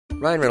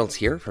Ryan Reynolds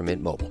here from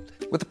Mint Mobile.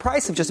 With the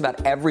price of just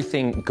about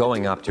everything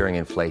going up during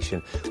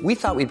inflation, we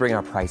thought we'd bring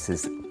our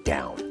prices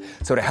down.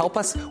 So to help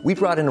us, we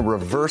brought in a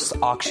reverse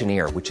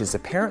auctioneer, which is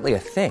apparently a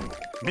thing.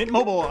 Mint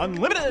Mobile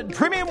Unlimited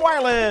Premium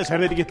Wireless. How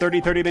to get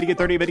 30, 30, bit to get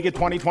 30, bit to get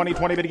 20, 20,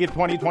 20, bit to get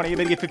 20, 20,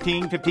 bit to get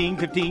 15, 15,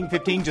 15,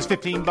 15, just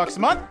 $15 a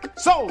month?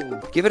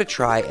 Sold! Give it a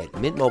try at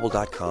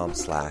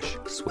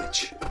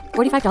mintmobile.com/switch.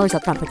 $45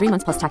 up front for 3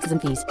 months plus taxes and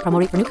fees.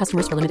 Promo rate for new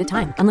customers for limited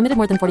time. Unlimited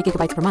more than 40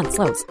 gigabytes per month.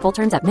 Slows full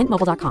terms at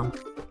mintmobile.com.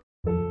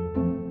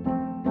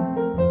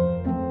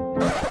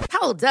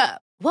 Hold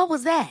up. What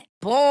was that?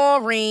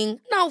 Boring.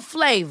 No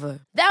flavor.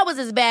 That was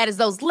as bad as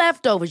those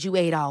leftovers you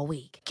ate all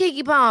week.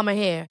 Keke Palmer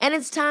here, and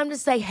it's time to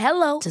say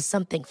hello to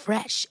something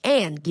fresh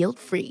and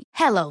guilt-free.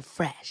 Hello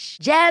Fresh.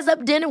 Jazz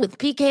up dinner with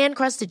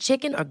pecan-crusted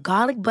chicken or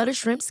garlic butter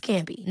shrimp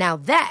scampi. Now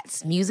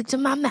that's music to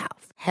my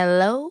mouth.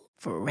 Hello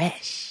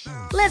Fresh.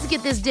 Let's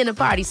get this dinner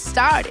party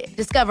started.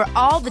 Discover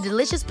all the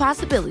delicious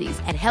possibilities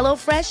at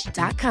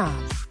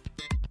hellofresh.com.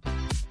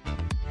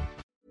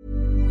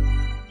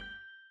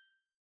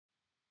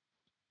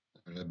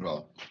 Det är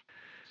bra.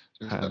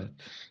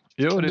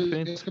 Jo, det är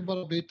fint. Jag ska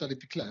bara byta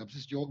lite kläder,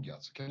 precis jogga.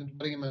 Så kan du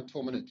bara ringa med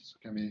 2 minuter så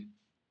kan vi...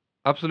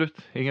 Absolut,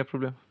 inga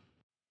problem.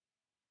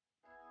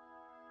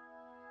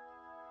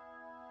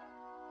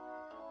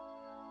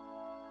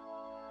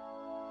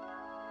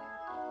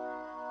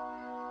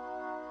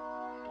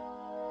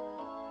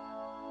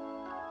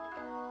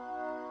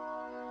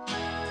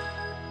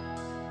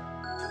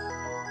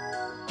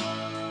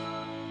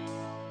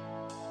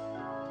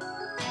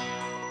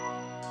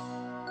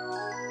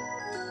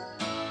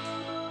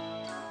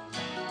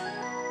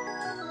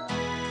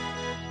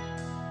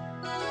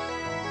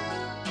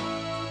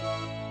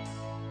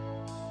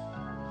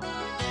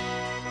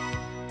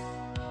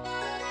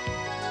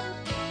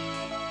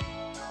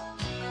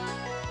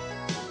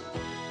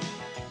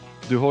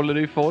 Du håller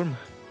dig i form?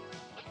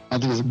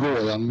 Antingen så går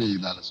jag 1 mil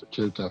eller så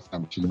kutar jag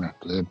 5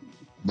 kilometer. Det är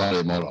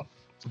varje morgon.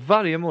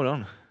 Varje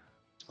morgon?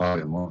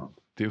 Varje morgon.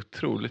 Det är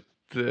otroligt...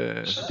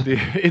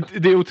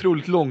 det är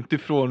otroligt långt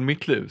ifrån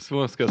mitt liv,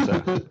 så ska jag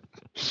säga.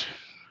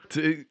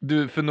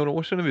 Du, för några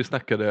år sedan när vi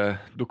snackade,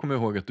 då kommer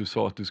jag ihåg att du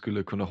sa att du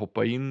skulle kunna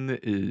hoppa in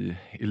i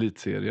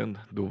elitserien.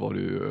 Då var du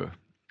ju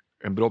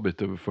en bra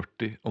bit över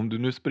 40. Om du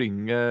nu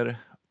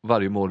springer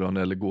varje morgon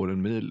eller går 1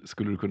 mil,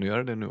 skulle du kunna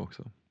göra det nu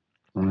också?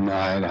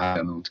 Nej, det här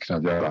är nog inte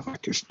kunnat göra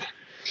faktiskt.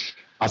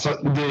 Alltså,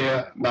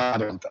 nej, det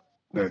är inte.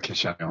 Det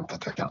känner jag inte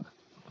att jag kan.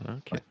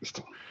 Okay.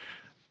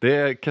 Det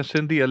är kanske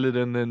en del i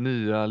den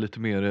nya, lite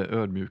mer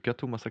ödmjuka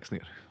Thomas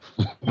Axnér.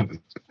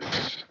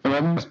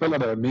 Jag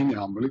spelade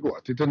minihandboll igår.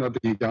 Jag tyckte att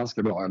det gick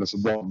ganska bra. Eller så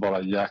var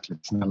bara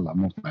jäkligt snälla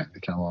mot mig. Det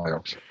kan vara jag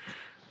också.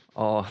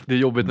 Ja, det är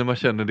jobbigt när man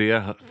känner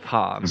det.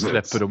 Fan,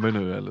 släpper de mig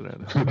nu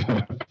eller?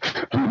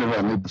 Det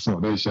var lite så.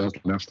 Det är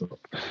känslan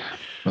efteråt.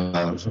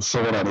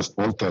 Så var det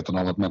stoltheten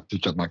av att man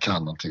tycker att man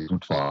kan någonting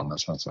fortfarande.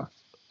 Sen så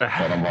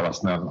var de bara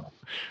snälla.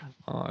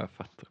 Ja, jag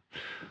fattar.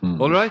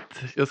 All right,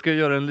 jag ska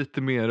göra en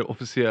lite mer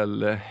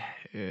officiell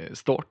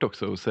start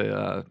också och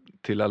säga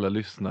till alla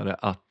lyssnare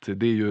att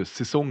det är ju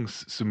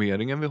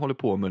säsongssummeringen vi håller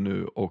på med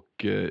nu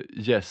och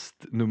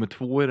gäst nummer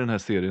 2 i den här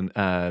serien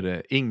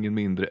är ingen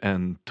mindre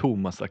än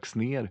Thomas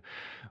Axnér.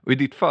 Och i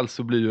ditt fall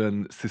så blir ju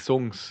en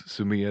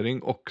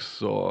säsongssummering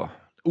också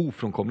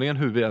ofrånkomligen,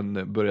 hur vi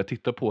än börjar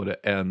titta på det,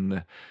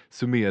 en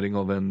summering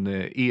av en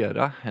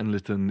era, en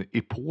liten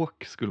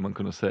epok skulle man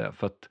kunna säga,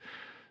 för att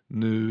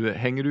nu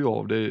hänger du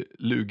av dig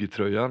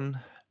Lugi-tröjan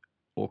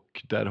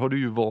och där har du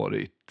ju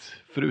varit,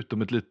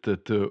 förutom ett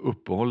litet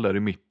uppehåll där i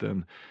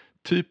mitten,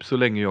 typ så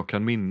länge jag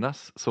kan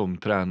minnas som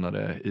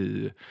tränare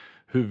i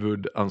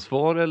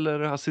huvudansvar eller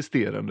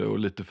assisterande och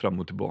lite fram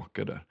och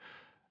tillbaka där.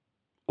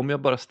 Om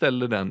jag bara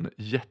ställer den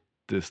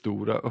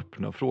jättestora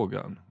öppna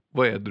frågan,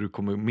 vad är det du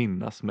kommer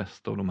minnas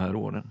mest av de här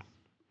åren?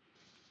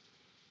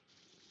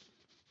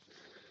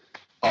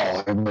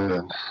 Ja, det är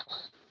en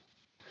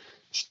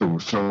stor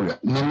fråga.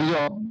 Men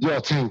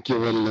jag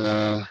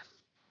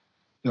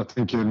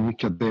tänker väl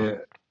mycket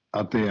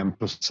att det är en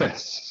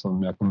process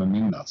som jag kommer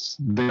minnas.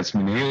 Dels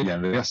min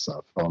egen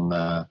resa från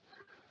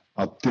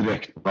att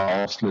direkt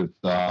bara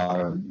avsluta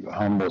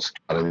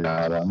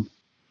handbollskarriären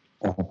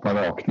och hoppa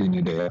rakt in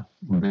i det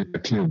och bygga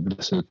klubb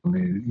dessutom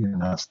i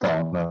den här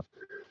stan där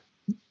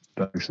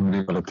liksom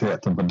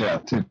rivaliteten på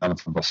den tiden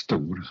var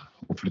stor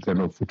och för det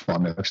låg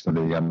fortfarande i högsta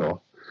ligan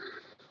då.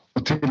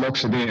 Och till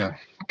också det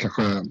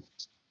kanske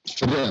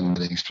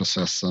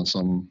förändringsprocessen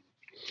som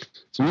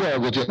jag har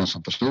gått igenom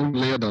som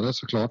person, ledare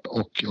såklart,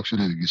 och också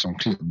Lugi som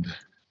klubb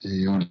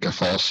i olika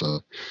faser.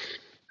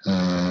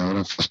 Och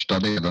den första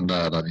delen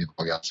där vi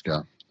var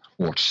ganska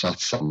hårt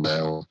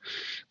satsande och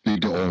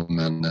byggde om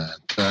en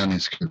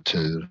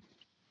träningskultur,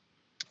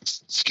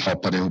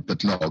 skapade ihop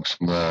ett lag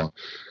som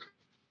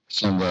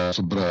var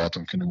så bra att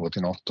de kunde gå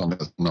till en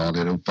 8:e-final i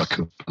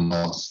Europacupen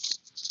och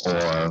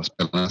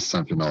spela en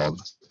SM-final.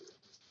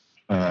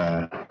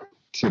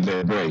 Till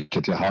det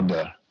breaket jag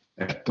hade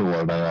 1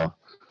 år där jag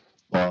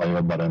bara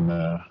jobbade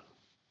med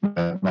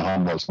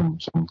handboll som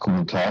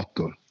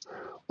kommentator.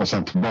 och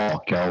sen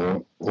tillbaka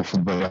och få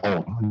börja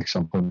om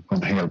liksom på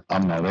en helt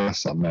annan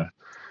resa med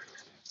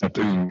ett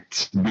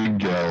ungt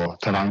bygge och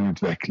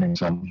talangutveckling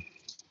som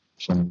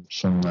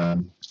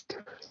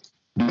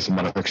det som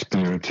hade högst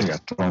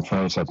prioritet och de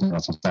förutsättningarna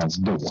som fanns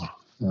då.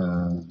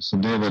 Så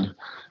det är väl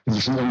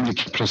liksom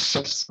olika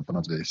processer på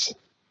något vis.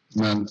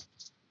 Men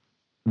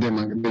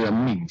det jag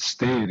minns,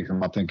 det är liksom,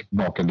 man tänker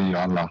tillbaka, det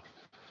är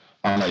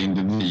alla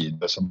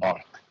individer som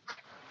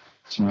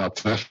jag har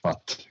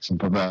träffat liksom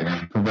på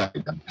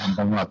vägen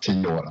de här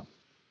 10 åren.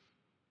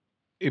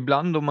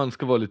 Ibland om man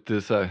ska vara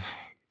lite så här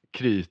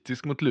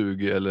kritisk mot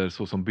Lugi eller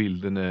så som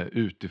bilden är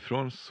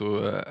utifrån, så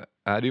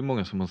är det ju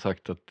många som har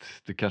sagt att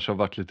det kanske har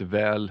varit lite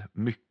väl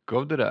mycket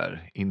av det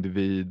där.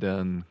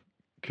 Individen,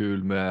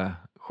 kul med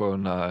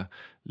sköna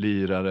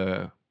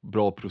lirare,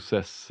 bra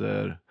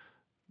processer,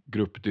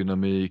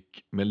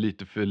 gruppdynamik, men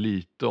lite för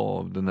lite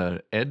av den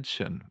där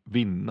edgen.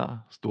 Vinna,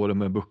 står det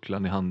med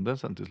bucklan i handen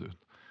sen till slut.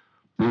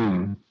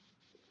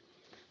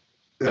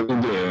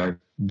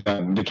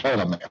 Det kan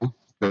jag med.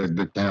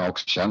 Det kan jag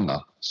också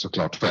känna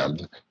såklart själv.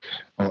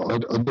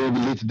 Och det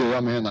är lite det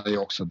jag menar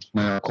också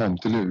när jag kom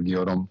till Lugi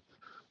och de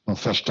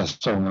första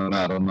säsongerna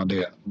där, och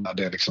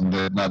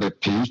när det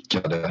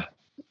pikade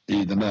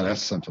i den där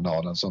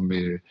SM-finalen som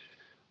vi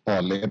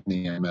var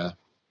ledningen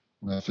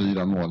med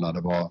 4 mål när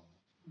det var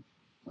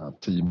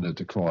 10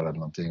 minuter kvar eller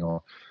någonting,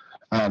 och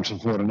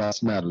Ernst får den där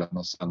smällen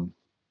och sen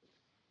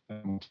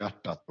mot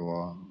hjärtat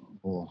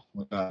och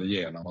där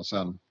igenom, och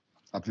sen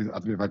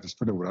att vi faktiskt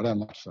förlorar den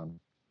matchen.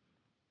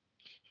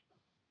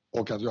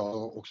 Och att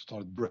jag också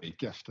tar ett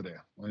break efter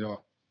det. Och jag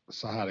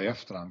så här i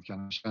efterhand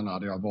kan känna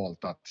att jag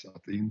valt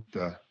att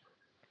inte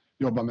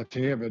jobba med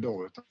tv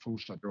då, utan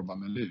fortsatt jobba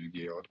med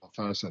Lugi och de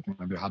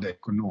förutsättningarna vi hade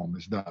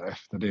ekonomiskt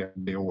därefter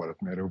det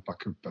året med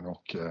Europacupen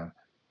och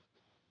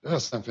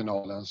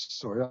SM-finalen,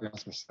 så är jag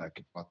ganska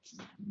säker på att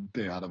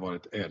det hade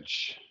varit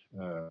edge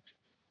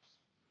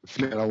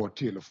flera år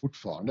till och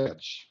fortfarande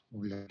edge.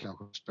 Och vi har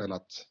kanske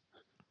spelat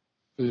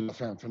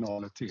 4-5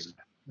 finaler till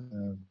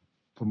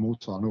på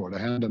motsvarande år. Det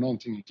hände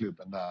någonting i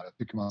klubben där. Jag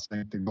tycker man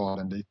stängde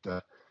garden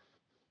lite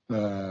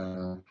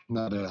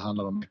när det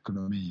handlar om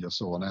ekonomi och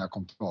så. När jag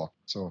kom tillbaka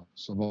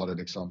så var det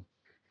liksom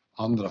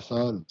andra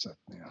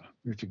förutsättningar.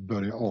 Vi fick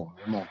börja om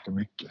i mångt och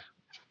mycket.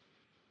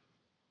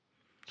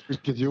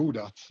 Vilket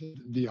gjorde att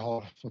vi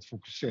har fått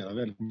fokusera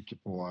väldigt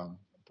mycket på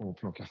att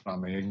plocka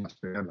fram egna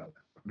spelare.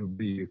 Då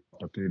blir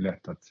det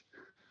lätt att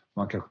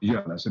man kanske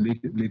gör det. Så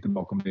lite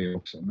bakom det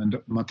också.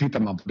 Men man tittar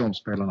på de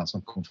spelarna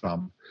som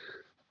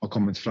har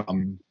kommit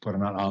fram på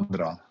den här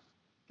andra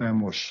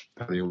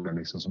 5-årsperioden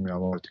liksom, som jag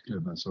har varit i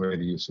klubben, så är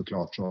det ju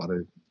såklart så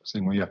hade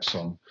Simon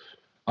Jeppsson,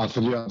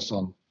 Alfred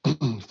Jönsson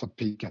fått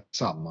pika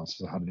tillsammans,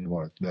 så hade det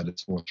varit väldigt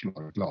svårt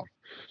slaget lag.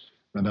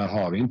 Men där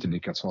har vi inte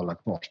lyckats hålla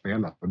kvar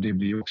spelare, och det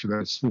blir också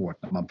väldigt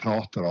svårt när man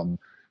pratar om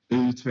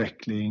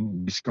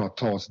utveckling, vi ska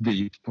ta oss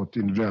dit på ett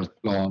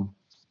individuellt plan.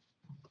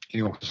 Det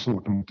är också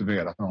svårt att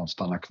motivera att någon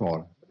stannar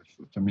kvar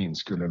för min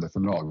skull eller för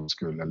lagets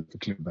skull eller för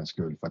klubbens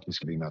skull för att vi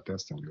ska vinna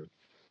ett SM-guld.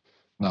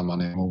 När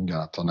man är mogen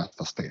att ta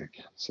nästa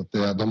steg. Så att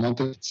de har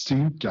inte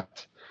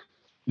synkat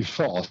i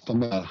fas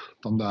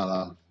de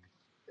där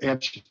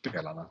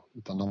edge-spelarna,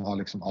 utan de har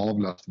liksom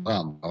avlöst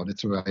varandra, och det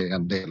tror jag är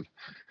en del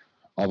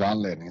av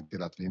anledningen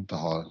till att vi inte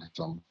har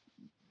liksom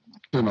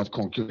kunnat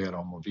konkurrera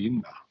om att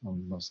vinna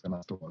de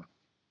senaste åren.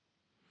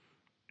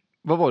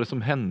 Vad var det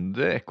som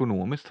hände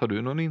ekonomiskt? Har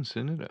du någon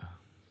insyn i det?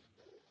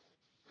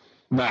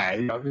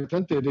 Nej, jag vet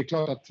inte. Det är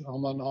klart att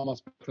har man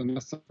spelat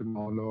en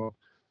SM-final och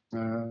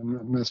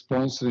med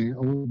sponsring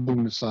och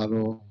bonusar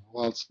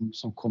och allt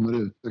som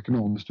kommer ut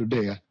ekonomiskt ur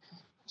det,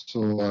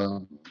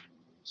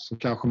 så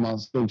kanske man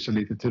slog sig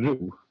lite till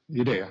ro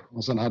i det.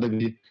 Och sen hade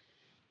vi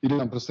i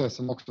den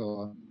processen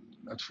också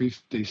ett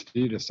skifte i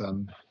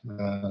styrelsen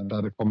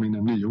där det kom in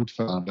en ny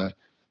ordförande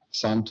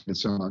samtidigt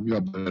som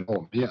jag började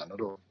om igen,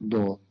 och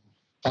då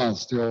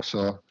fanns det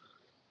också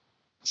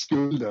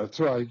skulder,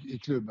 tror jag, i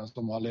klubben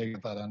som har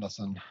legat där ända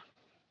sedan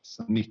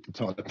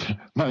 90-talet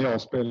när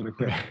jag spelade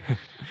själv.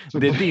 Så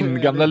det är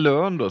din gamla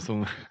lön då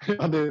som...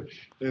 Ja, det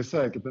är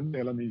säkert en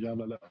del av min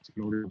gamla lön som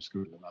låg i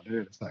skulderna, det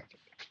är det säkert.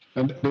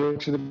 Men det är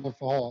också det man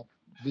får ha.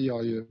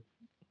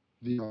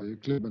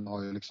 Klubben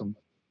har ju liksom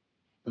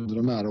under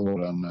de här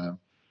åren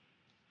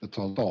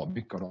betalat av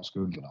mycket av de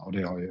skulderna, och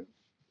det har ju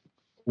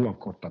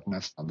oavkortat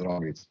nästan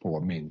dragits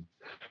på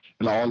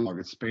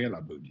A-lagets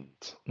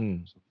spelarbudget.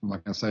 Så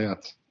man kan säga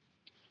att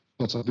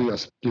trots att vi har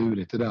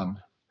skurit i den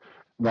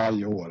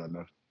varje år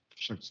eller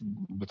försökt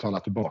betala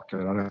tillbaka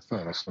det rätt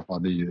för oss, så har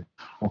det ju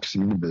också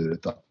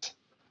inneburit att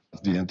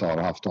vi inte har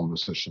haft de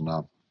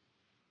resurserna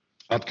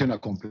att kunna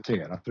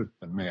komplettera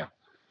truppen med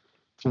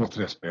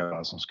 2-3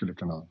 spelare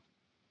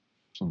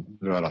som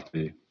gör att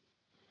vi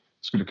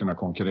skulle kunna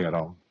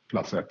konkurrera om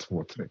plats 1,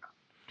 2, 3.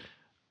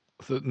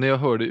 Så när jag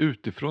hör det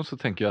utifrån så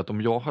tänker jag att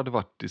om jag hade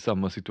varit i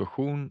samma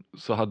situation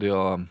så hade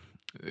jag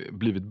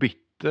blivit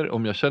bitter.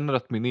 Om jag känner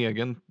att min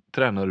egen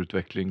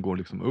tränarutveckling går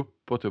liksom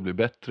uppåt, jag blir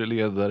bättre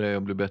ledare,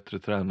 jag blir bättre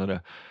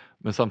tränare,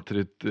 Men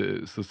samtidigt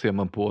så ser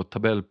man på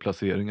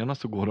tabellplaceringarna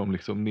så går de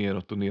liksom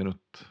neråt och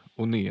neråt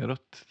och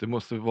neråt. Det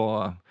måste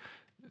vara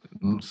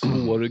en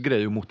svår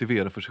grej att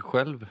motivera för sig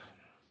själv.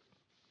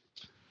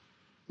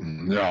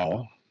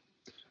 Ja,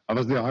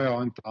 fast det har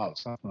jag inte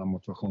alls haft några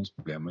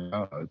motivationsproblem att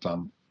göra,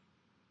 utan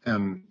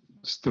en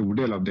stor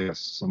del av det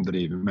som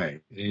driver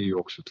mig är ju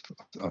också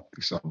att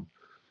liksom,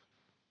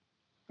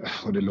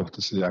 och det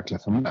låter så jäkla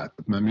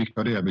förmätet, men mycket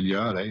av det jag vill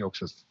göra är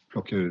också att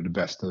plocka ur det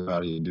bästa ur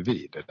varje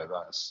individ.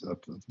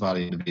 Att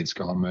varje individ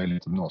ska ha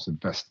möjlighet att nå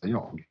sitt bästa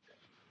jag.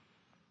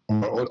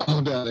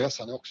 Och den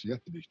resan är också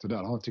jätteviktig.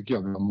 Där tycker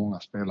jag vi har många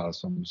spelare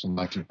som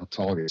verkligen har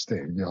tagit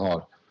steg. Vi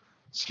har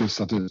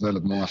slussat ut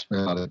väldigt många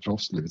spelare i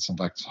proffslivet som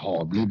faktiskt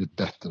har blivit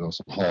bättre och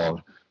som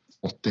har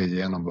fått det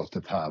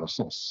genombrottet här hos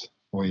oss.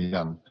 Och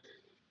igen,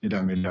 i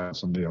den miljön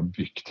som vi har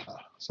byggt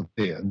här. Så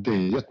det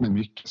är gett mig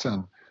mycket.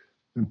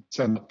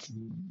 Sen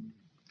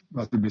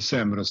att det blir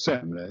sämre och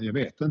sämre, jag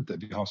vet inte.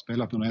 Vi har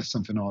spelat några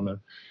SM-finaler,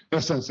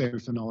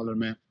 SM-semifinaler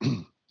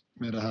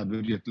med det här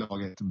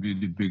budgetlaget och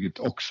budgetbygget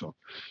också.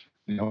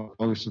 Vi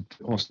har också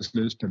oss till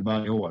slutspel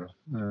varje år.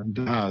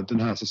 Den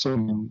här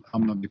säsongen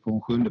hamnade vi på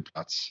en 7:e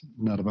plats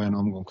när det var en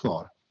omgång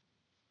kvar.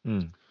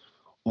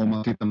 Om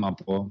man tittar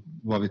på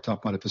vad vi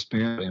tappade för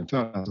spelare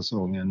inför den här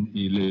säsongen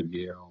i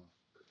Lugi och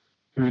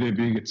hur det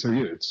bygget såg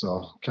ut,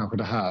 så kanske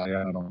det här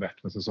är en av de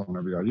bättre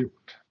säsonger vi har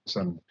gjort.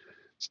 Sen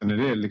är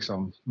det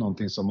liksom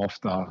någonting som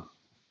ofta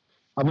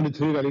det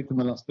trillar lite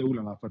mellan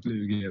stolarna för att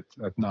Lugi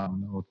är ett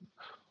namn och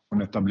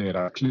en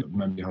etablerad klubb,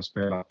 men jag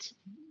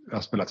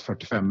har spelat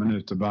 45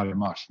 minuter varje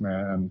match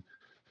med en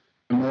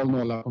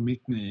 0-0 på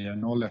mittnio,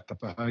 en 0-1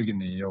 på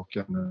högernio och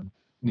en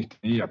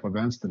 99 på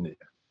vänsternio.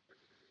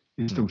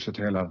 I stort sett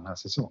hela den här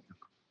säsongen.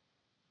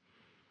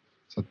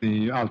 Så det är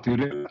ju alltid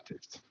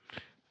relativt.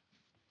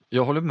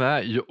 Jag håller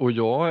med, och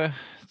jag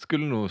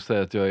skulle nog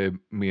säga att jag är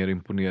mer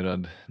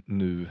imponerad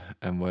nu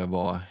än vad jag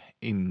var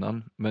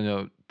innan. Men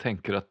jag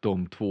tänker att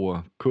de två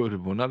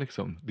kurvorna,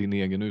 liksom, din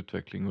egen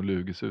utveckling och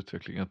Lugis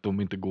utveckling, att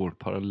de inte går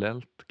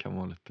parallellt kan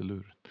vara lite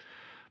lurigt.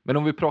 Men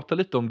om vi pratar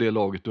lite om det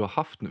laget du har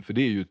haft nu, för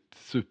det är ju ett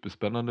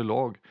superspännande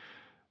lag.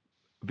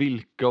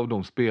 Vilka av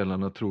de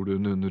spelarna tror du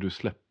nu när du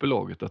släpper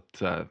laget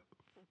att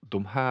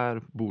de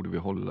här borde vi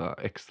hålla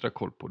extra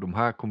koll på? De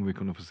här kommer vi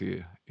kunna få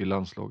se i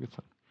landslaget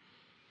sen.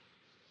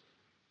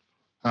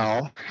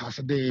 Ja,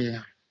 alltså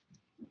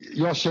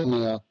jag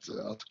känner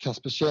att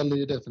Kasper Kjell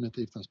är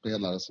definitivt en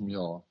spelare som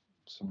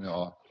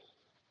jag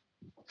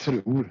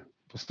tror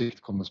på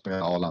sikt kommer att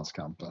spela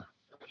A-landskamper.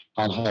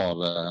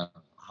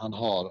 Han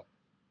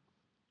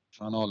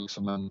har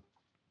liksom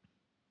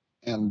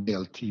en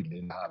del till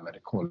i det här med det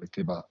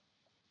kollektiva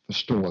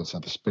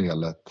förståelsen för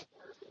spelet.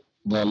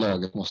 Vad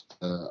laget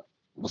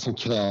vad som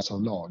krävs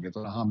av laget,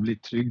 och när han blir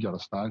tryggare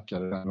och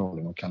starkare i den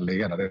rollen och kan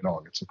leda det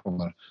laget, så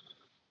kommer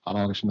han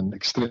har liksom en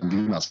extrem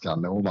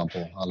vinnarskalle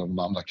ovanpå alla de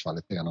andra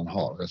kvaliteterna han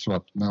har. Jag tror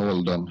att med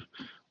åldern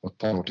och ett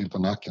par år till på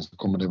nacken så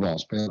kommer det vara en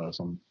spelare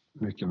som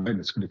mycket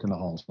möjligt skulle kunna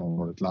ha en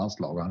sån i ett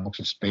landslag. Han har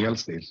också en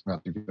spelstil som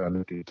jag tycker är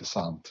väldigt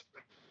intressant,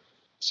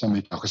 som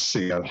vi kanske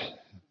ser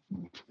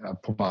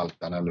på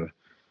Balkan eller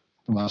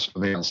de här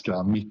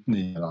slovenska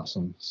mittniorna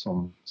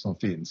som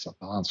finns. Att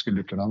han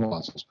skulle kunna vara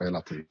en sån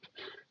spelartyp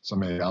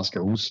som är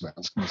ganska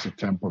osvensk med sitt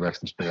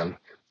tempoväxlingsspel,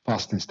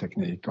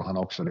 passningsteknik, och han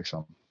har också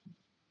liksom,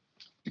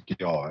 tycker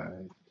jag,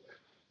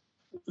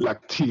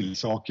 lagt till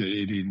saker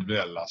i det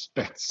individuella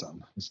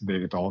spetsen i sitt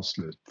eget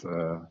avslut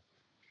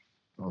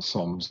och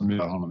som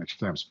gör honom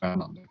extremt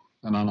spännande.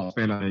 En annan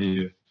spelare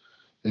är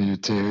ju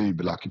Theo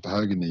Ybelaki på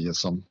högernio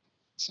som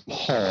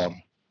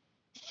har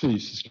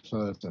fysiska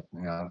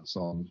förutsättningar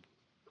som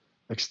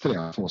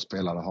extremt få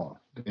spelare har.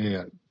 Det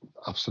är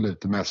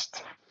absolut det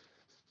mest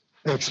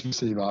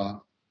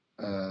explosiva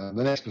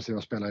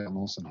spelare jag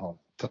någonsin har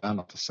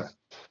tränat och sett.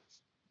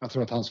 Jag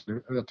tror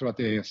att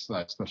det är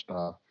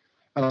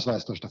en av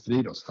Sveriges största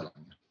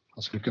friidrottstalanger.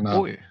 Han skulle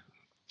kunna... Oj!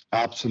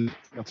 Absolut.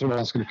 Jag tror att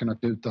han skulle kunna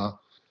kuta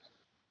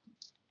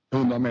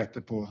 100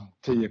 meter på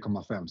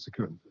 10,5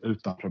 sekunder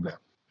utan problem.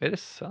 Är det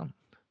sant?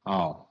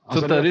 Ja.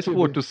 Alltså, så det är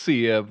svårt att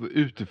se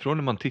utifrån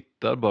när man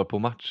tittar bara på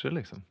matcher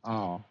liksom?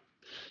 Ja.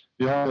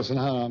 Vi har sån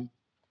här,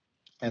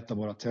 ett av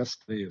våra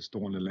tester är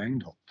stående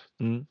längdhopp.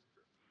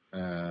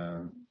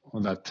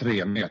 Och där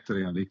 3 meter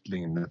är en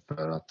riktlinje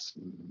för att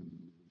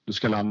du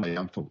ska landa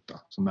jämfota,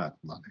 så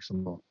mäter man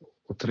liksom.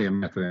 Och 3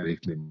 meter är en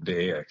riktlinje,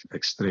 det är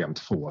extremt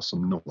få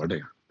som når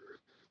det.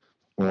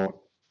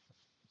 Och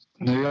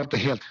nu är jag inte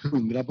helt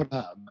 100 på det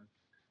här, men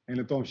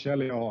enligt de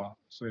källor jag har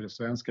så är det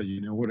svenska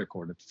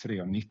juniorrekordet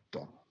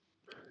 3,19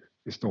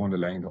 i stående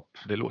längdhopp.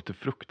 Det låter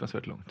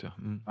fruktansvärt långt, ja.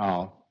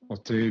 Ja,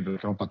 och Tybel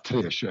kan hoppa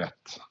 3,21.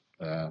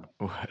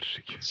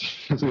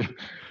 Herregud.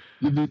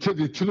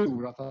 Vi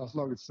tror att han har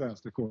slagit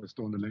svenskt rekord i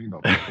stående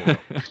längdhopp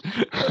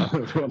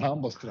på en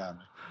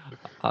handbollsträning.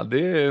 Ja, det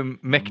är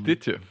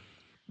mäktigt ju.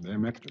 Det är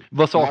mäktigt.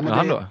 Vad saknar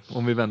han då,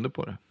 om vi vänder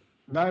på det?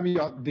 Nej,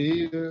 men det är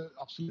ju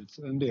absolut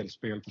en del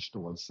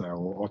spelförståelse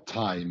och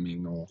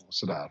timing och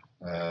sådär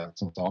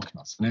som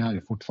saknas. Han är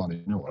ju fortfarande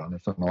junior, han är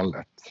för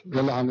 01.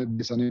 Eller han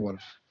blir senior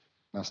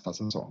nästa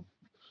säsong.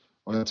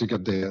 Och jag tycker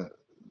att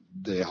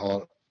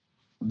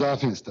där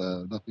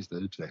finns det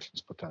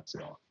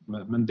utvecklingspotential.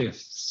 Men det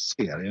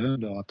ser jag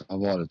ändå att det har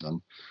varit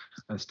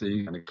en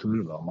stigande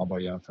kurva. Om man bara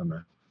jämför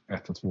med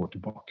 1 och 2 år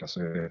tillbaka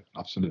så är det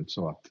absolut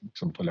så att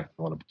liksom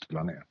Poletto håller på att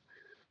trilla ner.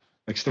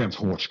 Extremt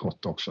hårt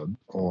skott också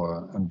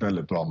och en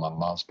väldigt bra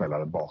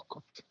man-spelare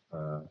bakåt.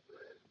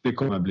 Det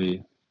kommer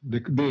bli,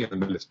 det är en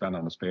väldigt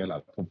spännande spelare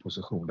på en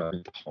position där vi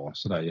inte har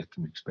sådär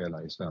jättemycket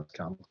spelare i svensk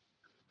handboll.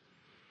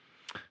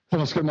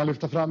 Så skulle man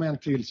lyfta fram en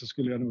till så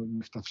skulle jag nog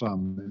lyfta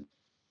fram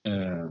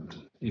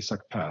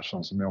Isak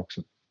Persson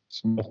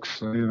som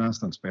också är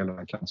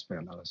vänsterspelare,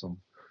 kantspelare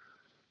som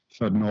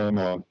för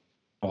några år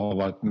har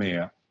varit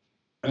med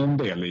en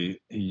del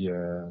i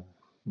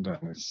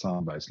Dennis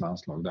Sandbergs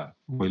landslag där.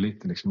 Och är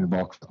lite liksom i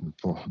bakvattnet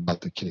på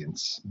Walter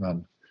Krins.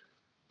 Men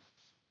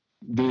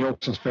det är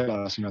också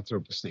spelare som jag tror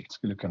på sikt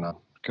skulle kunna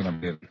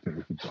bli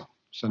riktigt bra.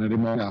 Sen är det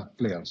många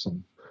fler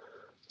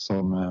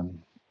som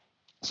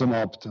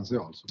har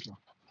potential såklart.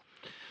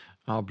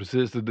 Ja,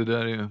 precis. Det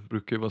där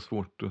brukar ju vara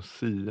svårt att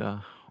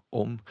sia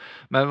om.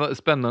 Men vad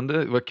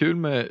spännande, vad kul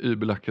med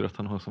Ybelacker att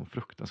han har sån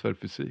fruktansvärd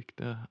fysik.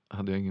 Det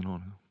hade jag ingen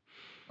aning om.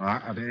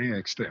 Ja, det är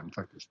extremt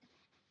faktiskt.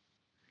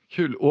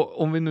 Kul.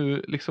 Och om vi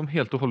nu liksom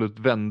helt och hållet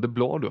vänder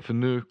blad då, för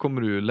nu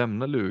kommer du ju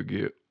lämna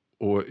Lugi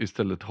och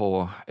istället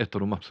ha ett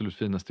av de absolut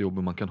finaste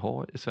jobben man kan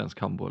ha i svensk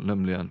handboll,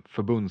 nämligen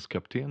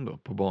förbundskapten då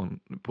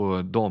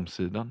på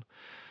damsidan.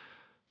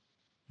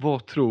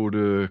 Vad tror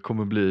du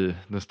kommer bli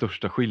den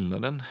största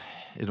skillnaden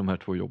i de här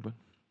 2 jobben?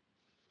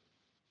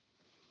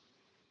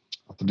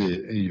 Att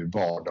det är ju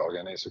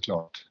vardagen är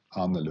såklart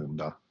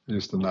annorlunda.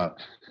 Just den där,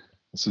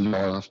 alltså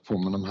jag har haft på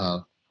med de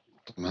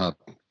här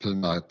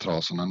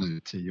Puma-trasorna nu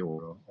i 10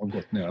 år och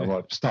gått ner och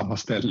varit på samma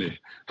ställe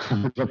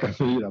klockan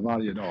 4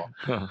 varje dag.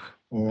 Ja.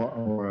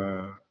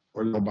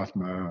 Och jobbat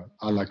med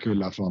alla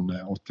kullar från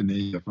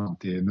 89 fram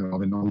till nu har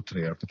vi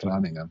 03 på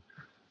träningen.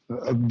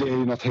 Det är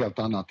ju något helt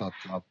annat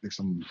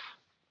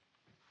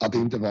att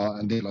inte vara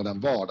en del av den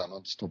vardagen och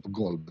inte stå på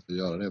golvet och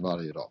göra det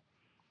varje dag.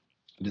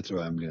 Det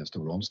tror jag blir en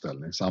stor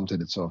omställning.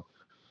 Samtidigt så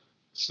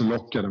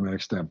lockar det mig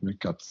extremt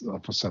mycket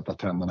att få sätta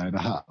tänderna i det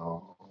här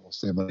och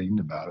se vad det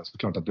innebär. Så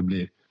klart att det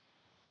blir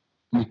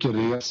mycket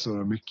resor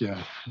och mycket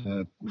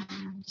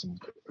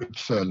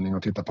uppföljning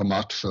och titta på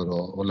matcher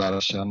och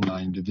lära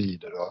känna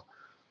individer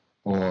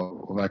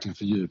och verkligen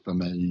fördjupa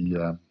mig i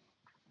den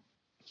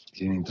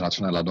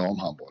internationella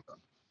damhandbollen.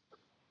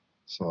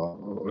 Så,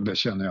 och det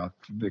känner jag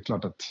att det är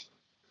klart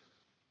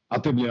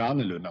att det blir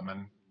annorlunda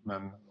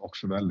men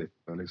också väldigt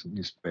liksom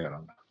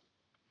inspirerande.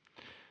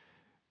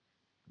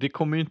 Det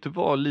kommer ju inte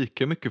vara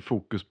lika mycket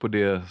fokus på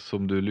det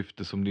som du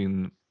lyfte som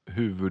din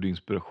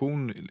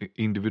huvudinspiration,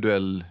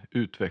 individuell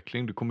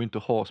utveckling. Du kommer inte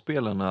ha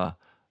spelarna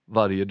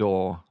varje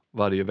dag,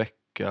 varje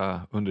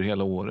vecka under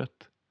hela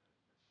året.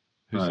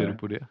 Hur ser du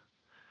på det?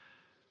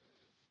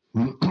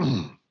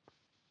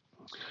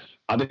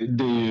 Ja,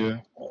 det är ju,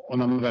 och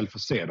när man väl får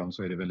se dem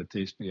så är det väldigt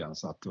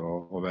tidsbegränsat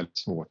och väldigt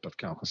svårt att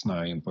kanske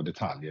snöa in på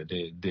detaljer.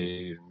 Det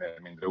är mer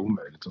eller mindre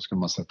omöjligt. Då ska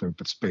man sätta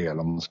upp ett spel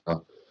och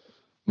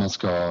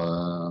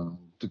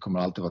det kommer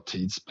alltid vara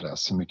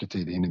tidspress. Hur mycket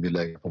tid hinner vi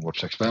lägga på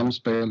vårt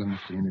 6-5-spel? Hur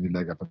mycket hinner vi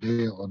lägga på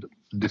det? Och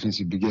det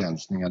finns ju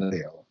begränsningar i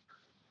det.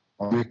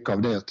 Och mycket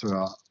av det tror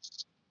jag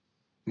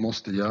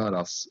måste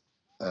göras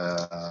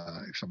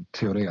liksom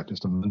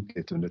teoretiskt och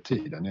muntligt under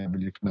tiden. Jag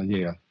vill ju kunna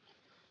ge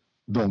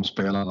de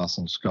spelarna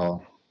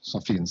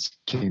som finns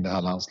kring det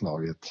här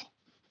landslaget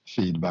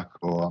feedback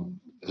och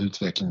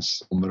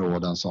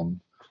utvecklingsområden som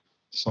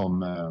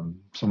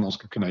de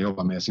ska kunna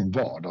jobba med i sin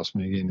vardag och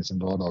smyga in i sin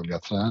vardagliga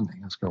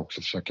träning. Jag ska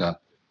också försöka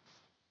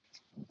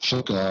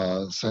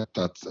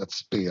sätta ett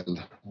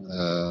spel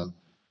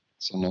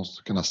som de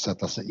ska kunna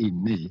sätta sig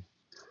in i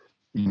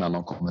innan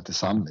de kommer till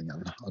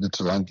samlingen. Och det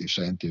tror jag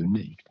inte är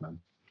unikt,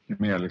 men ju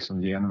mer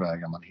liksom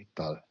genvägar man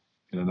hittar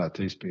i den där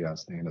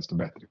tidsbegränsningen desto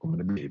bättre kommer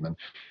det bli. Men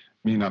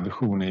min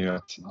ambition är ju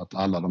att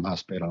alla de här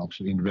spelarna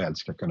också individuellt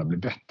ska kunna bli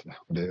bättre.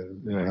 Och det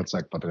är jag helt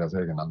säker på att deras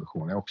egen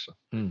ambition är också.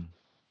 Mm.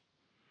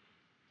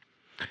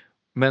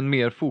 Men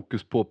mer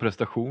fokus på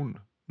prestation.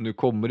 Nu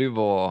kommer det ju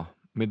vara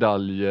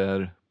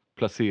medaljer,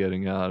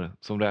 placeringar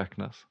som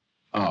räknas.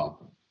 Ja,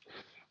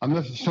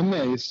 men för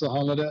mig så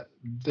handlar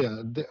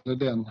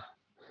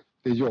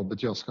det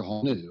jobbet jag ska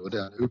ha nu och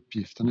den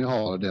uppgiften jag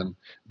har,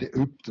 det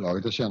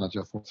uppdraget jag känner att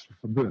jag fått från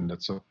förbundet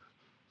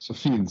så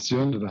finns ju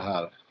under det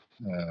här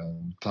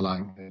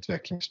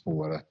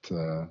talangutvecklingsspåret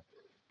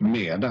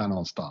med där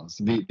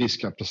någonstans. Vi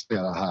ska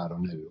prestera här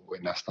och nu och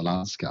i nästa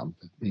landskamp.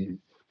 Vi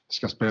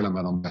ska spela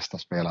med de bästa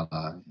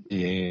spelarna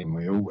i EM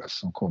och i OS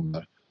som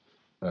kommer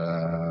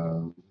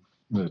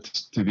nu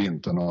till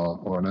vintern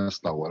och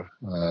nästa år.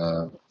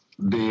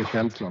 Det är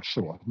självklart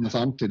så. Men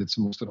samtidigt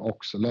så måste det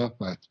också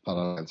löpa ett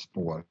parallellt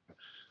spår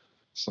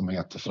som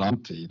heter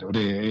framtid. Och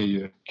det är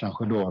ju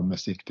kanske då med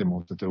sikte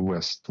mot ett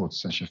OS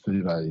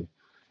 2024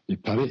 i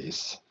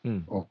Paris.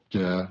 Mm. Och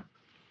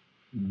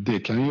det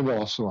kan ju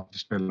vara så att vi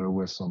spelar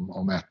OS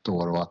om 1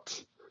 år och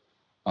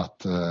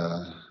att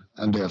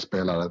en del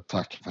spelare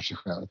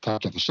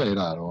tackar för sig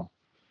där och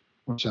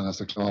och känner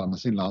sig klara med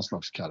sin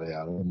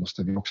landslagskarriär. Då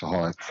måste vi också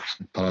ha ett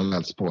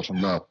parallellt spår som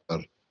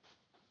löper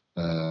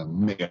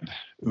med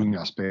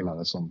unga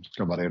spelare som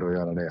ska vara redo att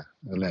göra det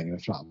längre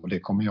fram. Och det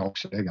kommer jag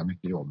också lägga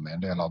mycket jobb med.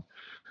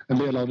 En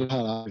del av det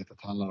här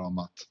arbetet handlar om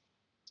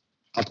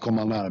att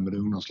komma närmare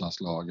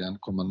ungdomslandslagen,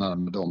 komma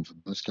närmare de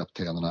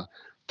förbundskaptenerna,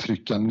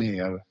 trycka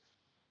ner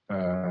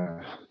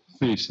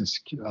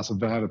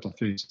värdet av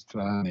fysisk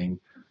träning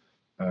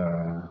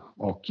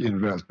och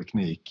individuell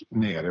teknik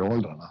ner i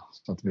åldrarna,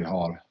 så att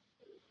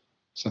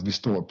vi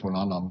står på en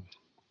annan,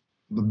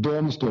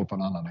 de står på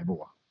en annan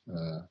nivå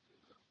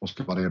och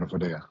ska vara redo för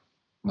det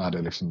när det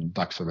är liksom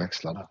dags att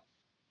växla där.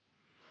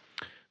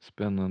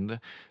 Spännande.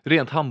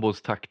 Rent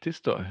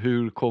handbollstaktiskt då,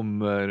 hur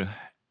kommer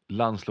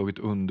landslaget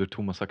under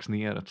Thomas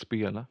Axnér att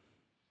spela?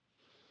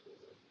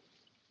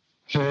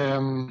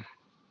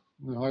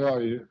 Nu har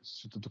jag ju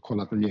suttit och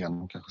kollat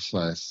igenom kanske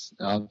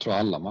jag tror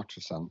alla matcher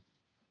sen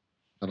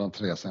de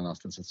 3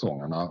 senaste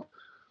säsongerna.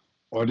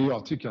 Och det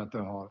jag tycker att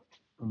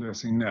det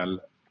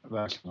Signell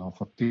verkligen har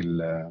fått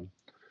till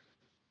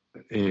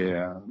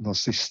är de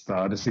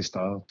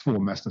sista 2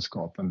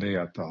 mästerskapen. Det är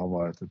att det har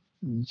varit ett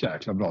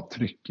jäkla bra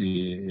tryck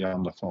i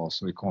andra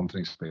fas och i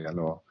kontringsspel,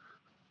 och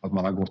att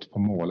man har gått på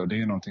mål. Och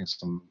det är någonting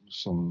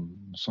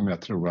som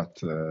jag tror att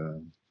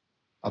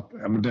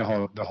det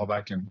har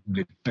verkligen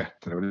blivit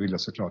bättre, och det vill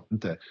jag såklart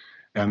inte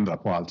ändra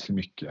på allt för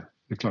mycket.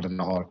 Det är klart att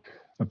jag har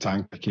en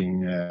tanke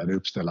kring det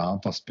uppställda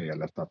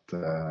anfallsspelet,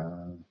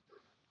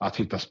 att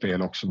hitta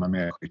spel också med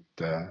mer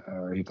skytte,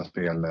 hitta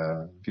spel,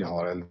 vi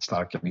har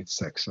starka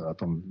mittsexor, att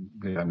de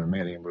blir ännu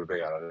mer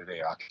involverade, det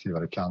är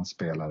aktivare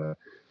kantspelare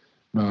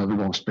med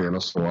övergångsspel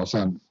och så. Och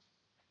sen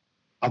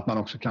att man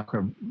också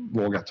kanske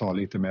vågar ta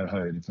lite mer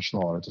höjd i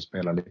försvaret och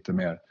spela lite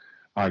mer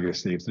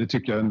aggressivt. Det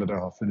tycker jag ändå det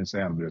har funnits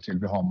embryo till.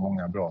 Vi har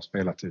många bra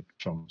spelartyper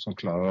som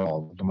klarar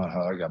av de här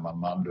höga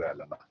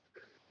man-duellerna.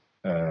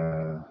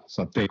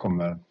 Så att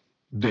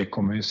det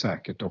kommer ju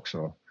säkert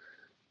också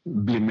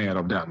bli mer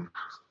av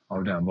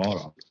den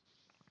varan.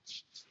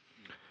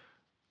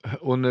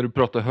 Och när du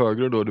pratar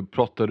högre då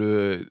pratar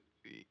du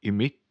i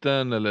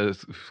mitten, eller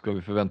ska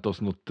vi förvänta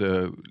oss något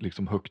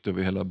liksom högt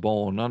över hela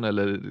banan,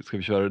 eller ska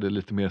vi köra det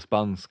lite mer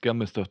spanska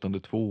med stöttande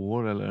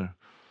 2-år, eller?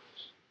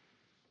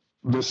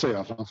 Det ser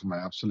jag framför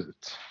mig,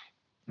 absolut.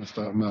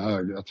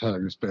 Med ett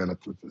högre spel,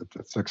 ett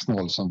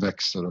 6-0 som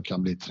växer och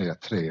kan bli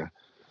 3-3.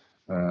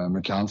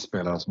 Med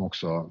kantspelare som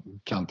också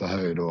kan ta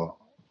höjd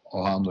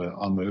och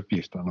andra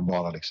uppgifter än att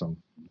bara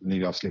liksom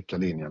ligga och slicka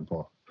linjen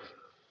på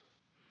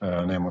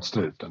ner mot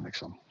struten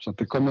liksom. Så att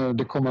det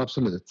kommer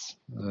absolut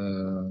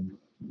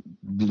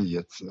bli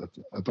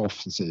ett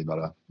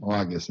offensivare och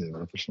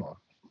aggressivare försvar.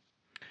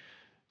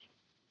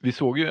 Vi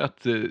såg ju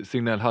att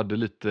Signell hade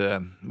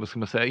lite, vad ska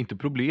man säga, inte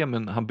problem,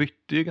 men han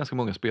bytte ju ganska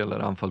många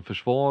spelare, anfall,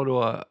 försvar,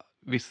 och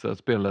vissa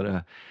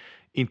spelare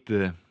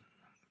inte,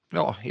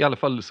 i alla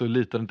fall så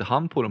litar inte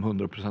han på dem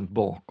 100%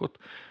 bakåt.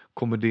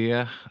 Kommer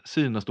det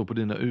synas då på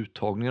dina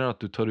uttagningar, att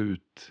du tar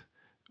ut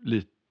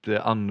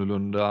lite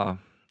annorlunda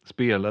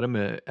spelare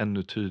med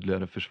ännu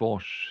tydligare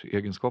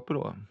försvarsegenskaper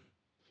då?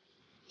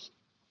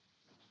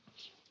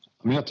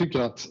 Men jag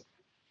tycker att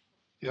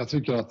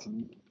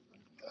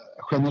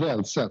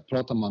generellt sett,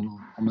 pratar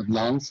man om ett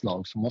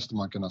landslag, så måste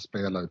man kunna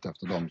spela ut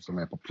efter de som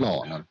är på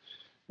planen.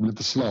 Det är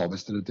lite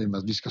slaviskt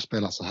att vi ska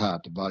spela så här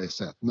till varje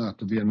sätt.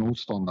 Möter vi en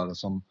motståndare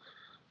som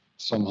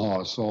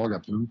har svaga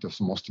punkter,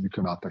 så måste vi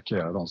kunna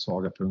attackera de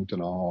svaga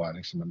punkterna och ha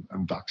liksom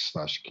en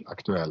dagsfärsk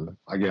aktuell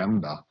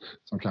agenda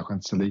som kanske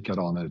inte ser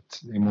likadan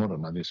ut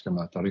imorgon när vi ska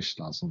möta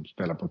Ryssland som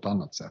spelar på ett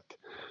annat sätt.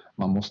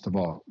 Man måste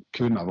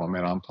kunna vara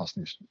mer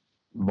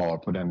anpassningsbar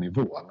på den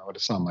nivån, och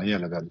detsamma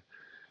gäller väl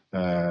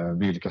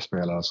vilka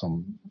spelare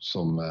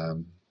som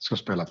ska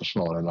spela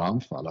försvar eller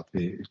anfall. Att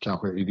vi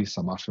kanske i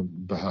vissa matcher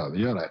behöver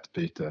göra ett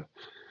byte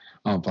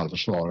anfall,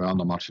 försvar, och i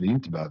andra matcher vi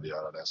inte behöver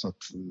göra det. Så att,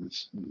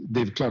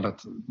 det är klart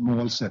att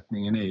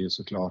målsättningen är ju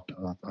såklart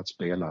att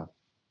spela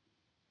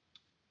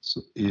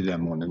i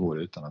den mån det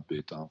går utan att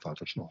byta anfall,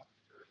 försvar.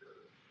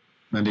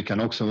 Men det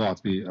kan också vara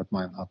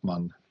att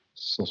man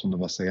så som det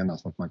var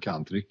senast, att man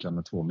kan trycka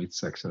med 2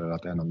 mittsexor, eller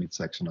att en av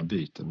mittsexorna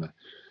byter med,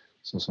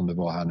 så som det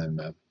var här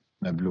nu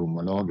med Blom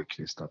och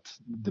Lagerqvist, att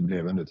det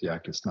blev ändå ett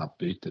jäkligt snabbt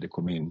byte.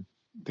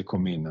 Det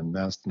kom in en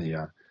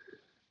vänsternia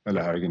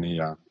eller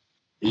högernia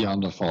i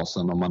andra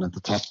fasen, om man inte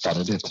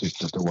tappade det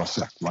trycket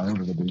oavsett man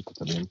gjorde det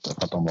bytet eller inte,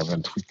 för att de var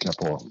väldigt skickliga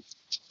på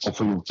att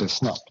få gjort det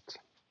snabbt.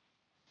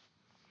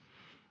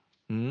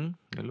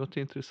 Det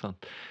låter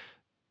intressant.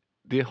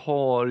 Vi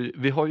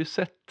har ju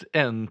sett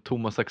en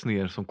Thomas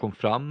Axnér som kom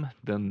fram,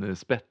 den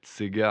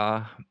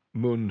spetsiga,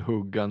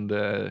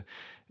 munhuggande,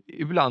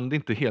 ibland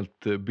inte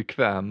helt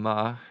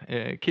bekväma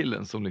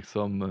killen som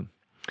liksom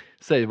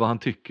säger vad han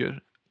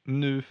tycker.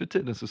 Nu för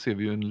tiden så ser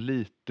vi ju en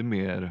lite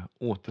mer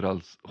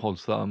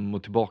återhållsam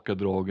och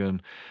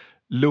tillbakadragen,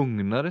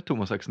 lugnare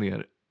Thomas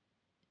Axnér.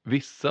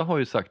 Vissa har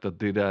ju sagt att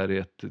det där är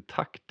ett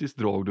taktiskt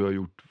drag du har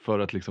gjort för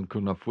att liksom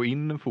kunna få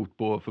in en fot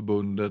på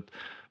förbundet,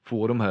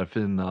 få de här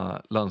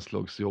fina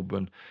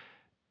landslagsjobben.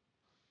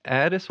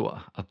 Är det så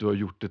att du har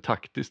gjort det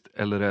taktiskt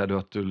eller är det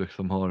att du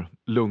liksom har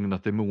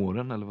lugnat dig med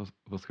åren eller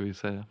vad ska vi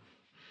säga?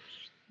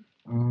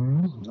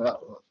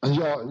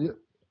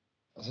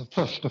 Alltså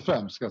först och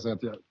främst ska jag säga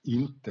att jag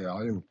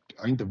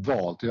har inte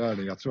valt att göra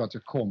det. Jag tror att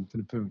jag kom till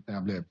en punkt när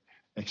jag blev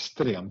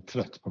extremt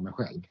trött på mig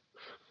själv.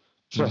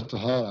 Trött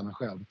att höra mig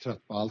själv,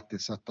 trött på att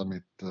alltid sätta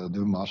mitt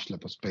dumma arsle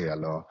på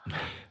spel och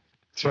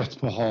trött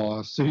på att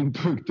ha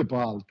synpunkter på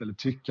allt eller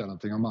tycka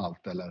någonting om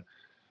allt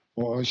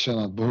och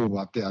känna ett behov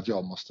att det att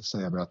jag måste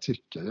säga vad jag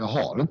tycker. Jag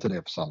har inte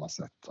det på samma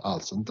sätt,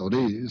 alls inte. Och det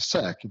är ju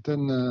säkert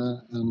en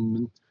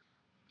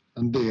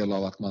del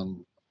av att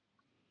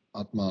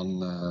man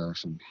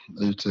liksom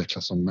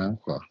utvecklas som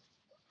människa.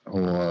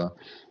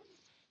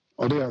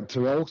 Och det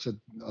tror jag också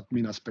att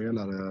mina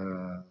spelare,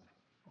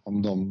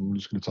 om du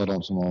skulle ta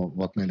de som har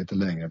varit med lite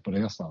längre på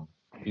resan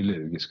i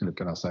Lugi, skulle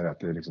kunna säga att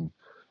det är liksom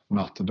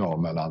natt och dag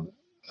mellan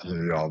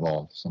hur jag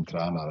var som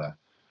tränare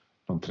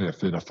de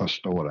 3-4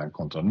 första åren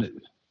kontra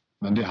nu.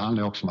 Men det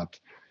handlar också om att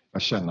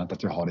jag känner inte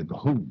att jag har det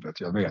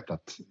behovet. Jag vet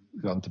att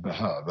jag inte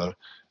behöver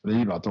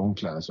riva ett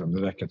omklädningsrum.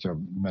 Det räcker att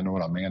jag med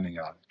några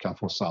meningar kan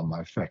få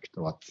samma effekt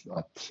och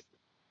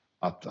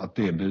att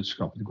det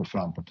budskapet går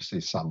fram på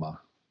precis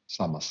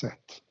samma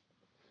sätt.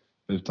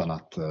 Utan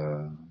att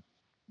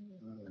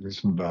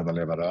liksom behöva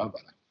leva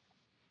rövare.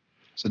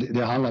 Så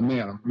det handlar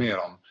mer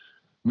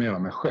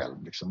om mig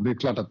själv. Liksom. Det är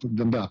klart att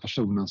den där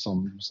personen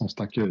som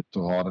stack ut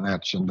och har den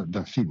edgen,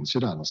 den finns ju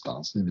där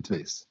någonstans,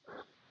 givetvis.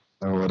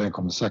 Och den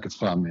kommer säkert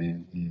fram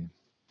i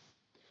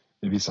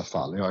vissa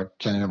fall. Jag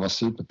kan ju vara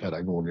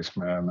superpedagogisk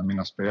med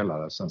mina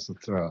spelare. Sen så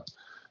tror jag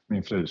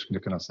min fru skulle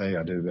kunna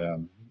säga du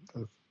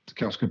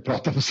kanske skulle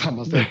prata på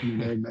samma sätt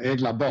med dina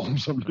egna barn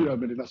som du gör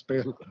med dina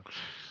spelare.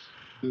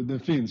 Det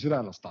finns ju där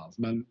någonstans.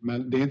 Men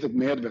det är inte ett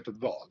medvetet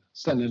val.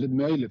 Sen är det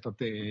möjligt att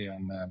det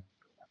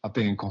är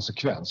en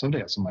konsekvens av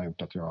det som har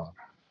gjort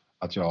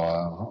att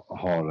jag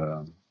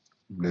har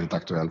blivit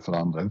aktuell för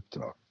andra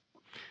uppdrag.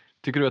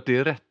 Tycker du att det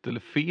är rätt eller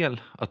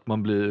fel att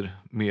man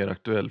blir mer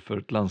aktuell för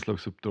ett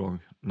landslagsuppdrag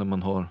när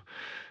man har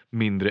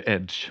mindre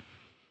edge?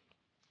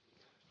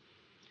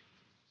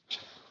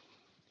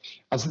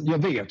 Alltså, jag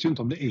vet ju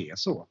inte om det är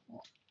så.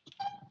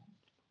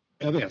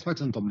 Jag vet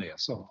faktiskt inte om det är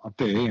så. Att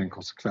det är en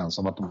konsekvens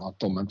av att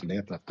de inte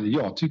letar efter det.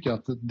 Jag tycker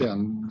att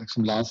den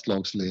liksom,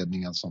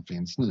 landslagsledningen som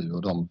finns nu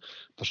och de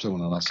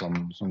personerna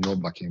som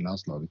jobbar kring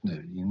landslaget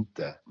nu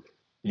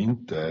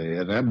inte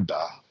är rädda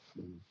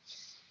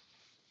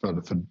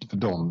för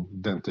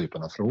den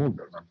typen av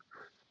frågor.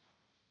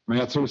 Men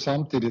jag tror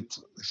samtidigt,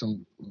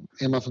 liksom,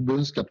 är man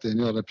förbundskapten,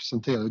 jag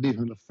representerar, det är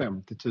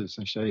 150 000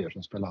 tjejer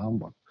som spelar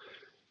handboll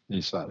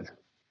i Sverige.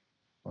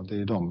 Och det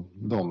är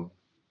de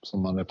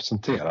som man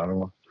representerar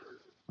och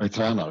är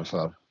tränare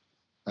för,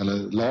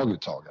 eller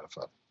laguttagare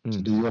för. Så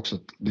det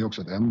är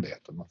också ett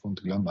ämbete, man får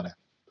inte glömma det.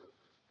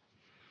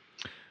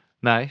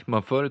 Nej,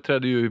 man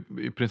företräder ju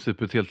i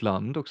princip ett helt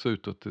land också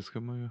utåt, det ska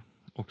man ju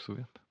också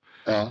veta.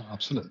 Ja,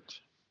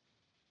 absolut.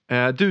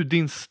 Du,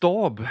 din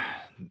stab,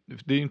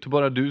 det är ju inte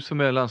bara du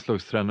som är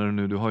landslagstränare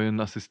nu, du har ju en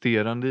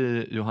assisterande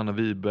i Johanna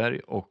Wiberg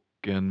och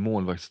en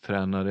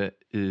målvaktstränare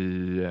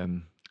i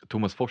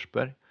Thomas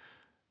Forsberg.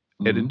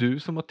 Är det du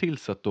som har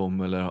tillsatt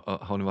dem eller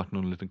har ni varit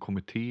någon liten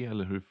kommitté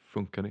eller hur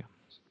funkar det?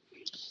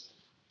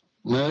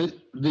 Nej,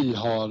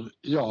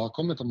 jag har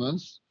kommit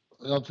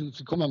jag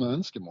fick komma med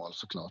önskemål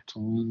såklart.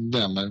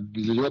 Vem jag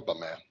ville jobba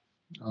med.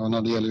 Och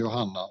när det gäller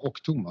Johanna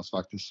och Thomas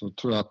faktiskt så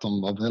tror jag att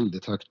de var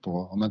väldigt högt på,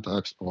 om inte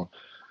högst på,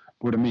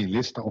 både min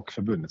lista och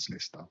förbundets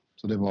lista.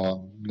 Så det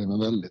blev en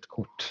väldigt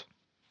kort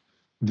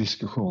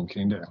diskussion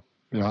kring det.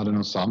 Jag hade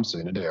nog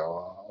samsyn i det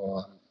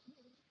och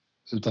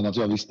utan att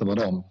jag visste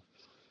vad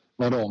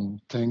de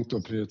tänkte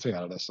och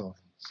prioriterade så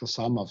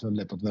sammanföll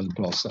det på ett väldigt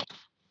bra sätt.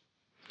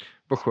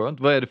 Vad skönt.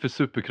 Vad är det för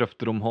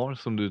superkrafter de har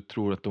som du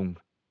tror att de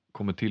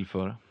kommer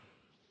tillföra?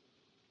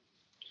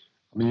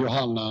 Men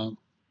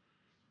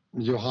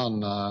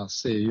Johanna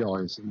ser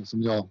jag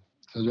som jag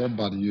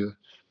jobbade ju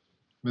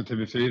med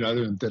TV4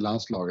 runt det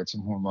landslaget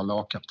som hon var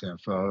lagkapten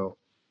för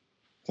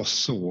och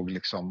såg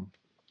liksom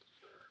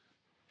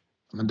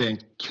men den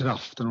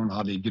kraften hon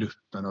hade i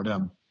gruppen och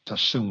den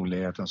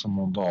personligheten som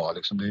hon var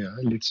liksom, det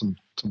är lite som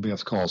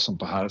Tobias Karlsson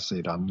på här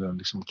sidan,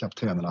 liksom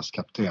kaptenernas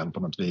kapten på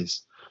något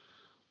vis.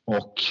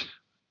 Och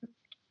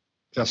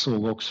jag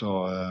såg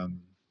också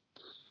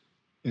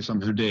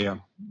liksom hur det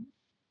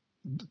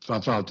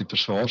framförallt i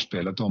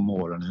försvarsspelet de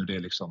åren, hur det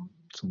liksom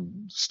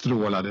som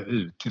strålade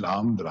ut till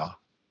andra.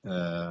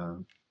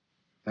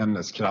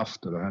 Hennes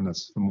krafter och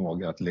hennes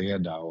förmåga att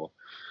leda och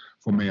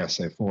få med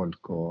sig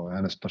folk och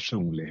hennes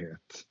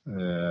personlighet.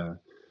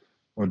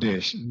 Och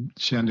det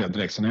kände jag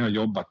direkt. Så när jag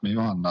jobbat med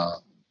Johanna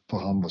på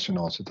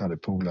handbollsgymnasiet här i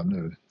Polen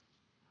nu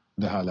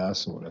det här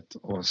läsåret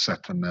och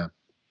sett henne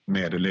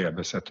med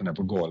elever, sett henne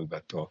på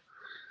golvet. Och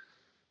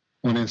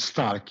hon är en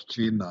stark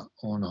kvinna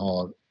och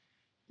hon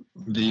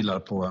vilar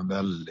på en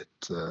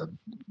väldigt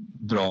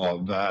bra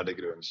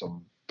värdegrund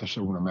som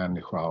person och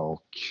människa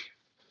och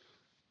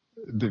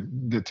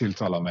det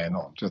tilltalar mig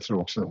enormt. Jag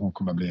tror också att hon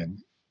kommer bli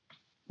en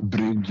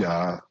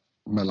brygga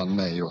mellan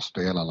mig och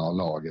spelarna och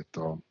laget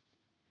och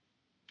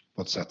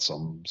på ett sätt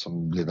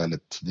som blir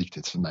väldigt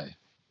viktigt för mig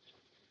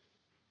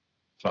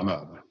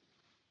framöver.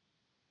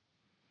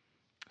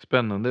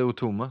 Spännande. Och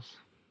Thomas?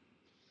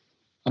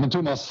 Ja, men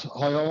Thomas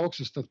har jag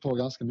också stött på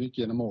ganska mycket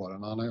genom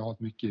åren. Han har ju hållit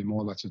mycket i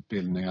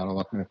målvaktsutbildningar och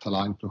varit med i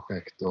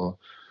talangprojekt och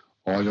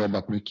har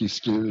jobbat mycket i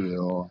Skure.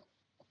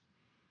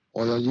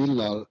 Och jag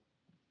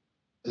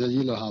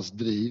gillar hans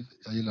driv,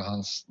 jag gillar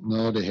hans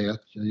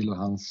nördighet, jag gillar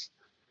hans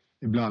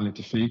ibland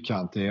lite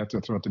fyrkantighet.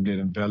 Jag tror att det blir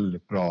en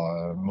väldigt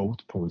bra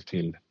motpol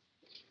till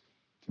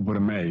både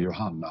mig och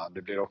Hanna.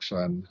 Det blir också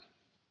en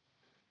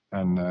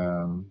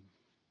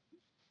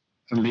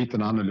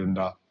liten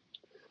annorlunda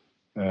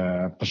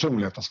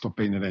personlighet att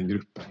stoppa in i den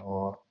gruppen.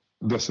 Och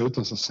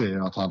dessutom så ser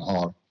jag att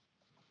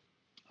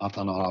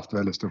han har haft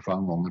väldigt stor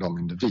framgång med de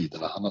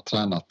individerna. Han har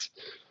tränat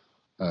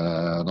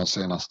de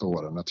senaste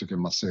åren. Jag tycker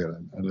man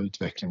ser en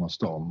utveckling hos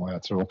dem, och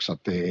jag tror också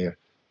att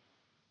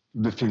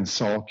det finns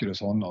saker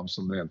hos honom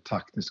som rent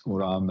taktiskt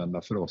går att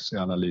använda för oss i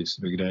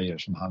analyser och grejer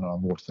som handlar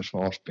om vårt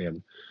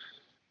försvarsspel.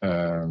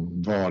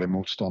 Var är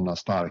motståndaren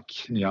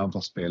stark i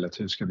anfallsspelet?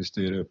 Hur ska vi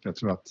styra upp? Jag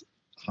tror att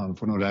han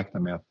får nog räkna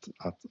med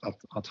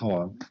att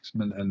ha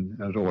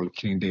en roll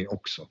kring det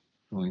också.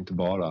 Och inte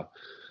bara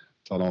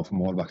tala om för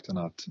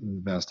målvakterna att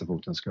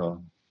vänsterfoten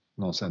ska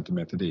någon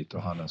centimeter dit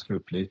och handen ska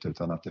upp lite,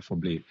 utan att det får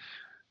bli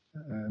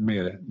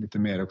lite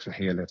mer också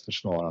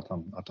helhetsförsvar,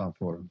 att han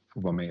får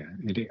vara med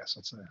i det så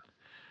att säga.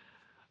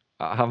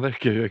 Han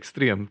verkar ju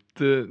extremt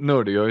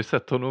nördig. Jag har ju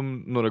sett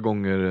honom några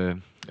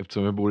gånger,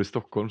 eftersom jag bor i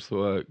Stockholm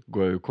så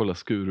går jag och kollar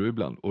Skuru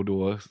ibland, och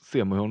då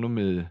ser man honom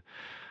i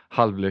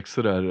halvlek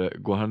så där,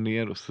 går han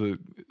ner och så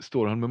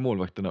står han med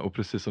målvakterna och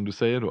precis som du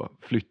säger då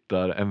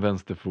flyttar en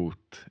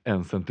vänsterfot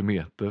 1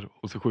 centimeter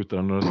och så skjuter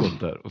han några skott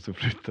där och så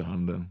flyttar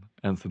han den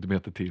 1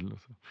 centimeter till. Och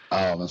så.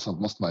 Ja, men sånt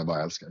måste man ju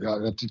bara älska.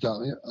 Jag tycker,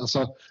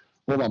 alltså,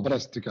 ovanpå det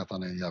tycker jag att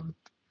han är en jävligt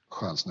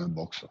skön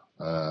snubbe också.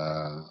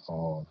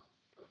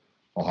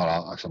 Och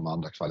har liksom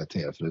andra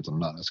kvaliteter förutom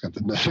den här. Jag ska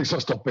inte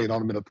liksom stoppa in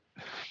honom i något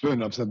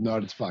 100%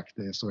 nördigt fack.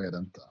 Så är det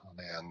inte. Han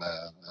är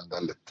en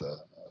väldigt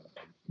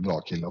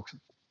bra kille också.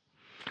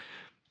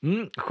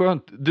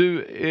 Skönt.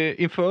 Du,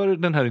 inför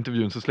den här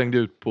intervjun så slängde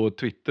jag ut på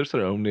Twitter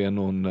sådär, om det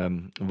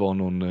är var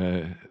någon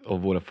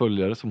av våra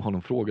följare som har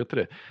någon fråga till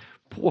dig.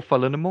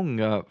 Påfallande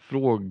många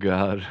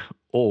frågar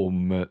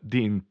om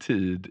din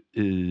tid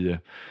i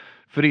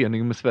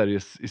föreningen med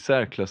Sveriges i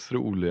särklass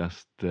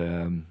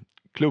roligaste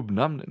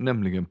klubbnamn,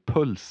 nämligen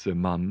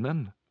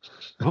Pölsemannen.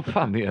 Vad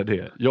fan är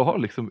det? Jag har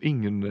liksom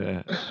ingen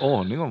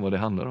aning om vad det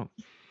handlar om.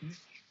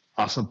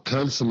 Alltså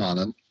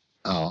Pölsemannen,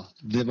 ja,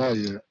 det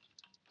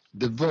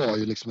var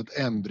ju liksom ett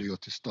embryo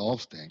till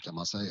stavsten kan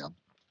man säga.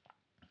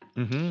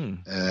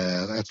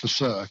 Ett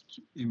försök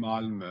i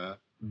Malmö,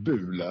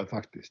 Buler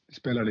faktiskt. Vi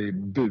spelade i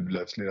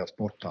Bulers lilla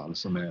sporthall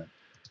som är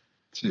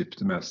typ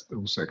det mest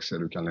osexiga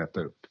du kan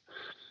leta upp.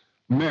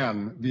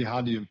 Men vi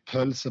hade ju en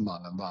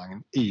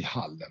Pölsemannen-vagn i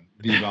hallen.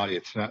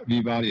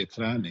 Vid varje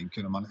träning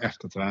kunde man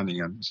efter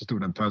träningen så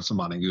stod en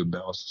Pölsemannen-gubbe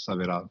och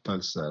serverade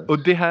pölser.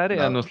 Och det här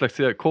är någon slags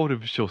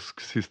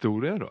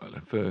korvkioskhistoria då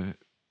eller? För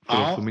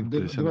ja,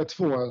 det var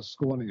 2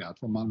 skåningar,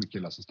 2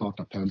 Malmökillar som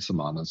startade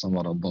Pölsemannen som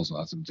var de som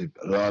alltså, typ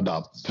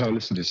röda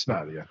pölser i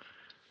Sverige.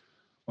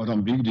 Och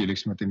de byggde ju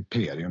liksom ett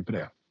imperium på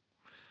det.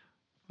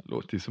 Det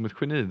låter ju som ett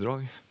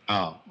genidrag.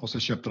 Ja, och så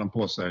köpte de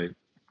på sig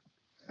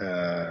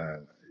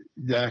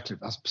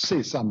jäkligt, alltså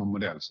precis samma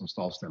modell som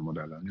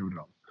Stavsten-modellen gjorde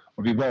de.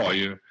 Och vi var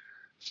ju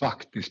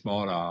faktiskt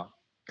bara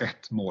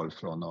 1 mål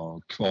från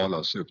att kvala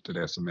oss upp till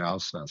det som är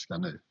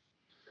allsvenskan nu.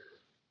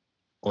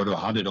 Och då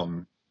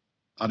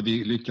hade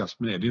vi lyckats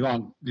med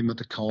det. Vi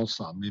mötte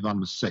Karlshamn, vi vann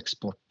med 6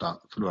 borta,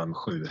 förlorade med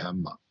 7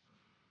 hemma.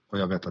 Och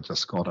jag vet att jag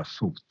skadade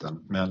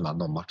foten mellan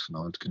de matcherna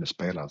och inte kunde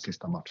spela den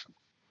sista matchen.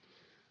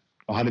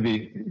 Och hade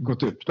vi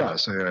gått upp där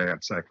så är jag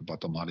helt säker på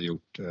att de hade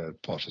gjort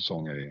ett par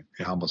säsonger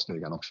i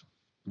handbollsligan också.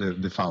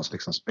 Det fanns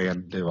liksom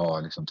spel, det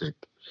var liksom typ,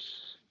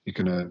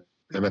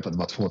 jag vet att det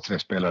var 2-3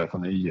 spelare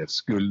från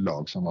IFs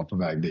guldlag som var på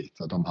väg dit.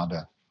 Och de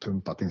hade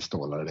pumpat in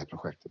stålar i det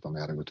projektet om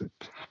vi hade gått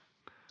upp.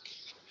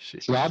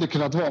 Shit. Så det hade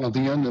kunnat vara något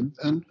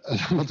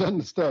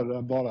ännu större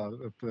än bara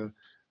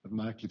ett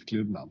märkligt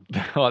klubbnamn.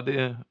 Ja,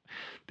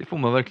 det får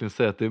man verkligen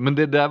säga att det. Men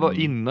det där var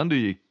innan du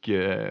gick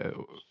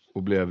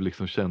och blev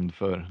liksom känd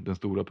för den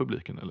stora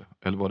publiken,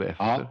 eller var det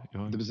efter? Ja,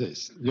 det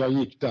precis. Jag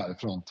gick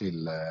därifrån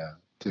till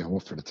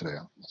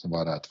H43. Så var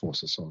jag där 2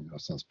 säsonger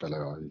och sen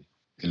spelade jag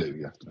i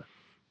Lugi efter det.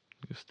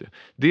 Just det.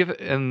 Det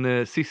är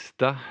en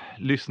sista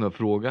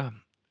lyssnarfråga.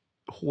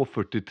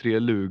 H43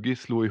 Lugi,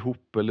 slå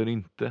ihop eller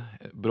inte?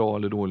 Bra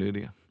eller dålig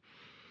idé?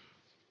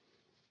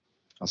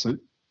 Alltså,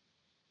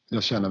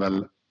 jag känner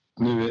väl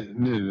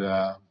nu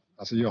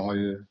alltså jag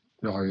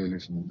har ju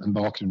liksom en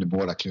bakgrund i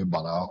båda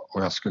klubbarna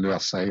och jag skulle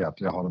säga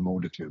att jag har en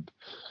moderklubb.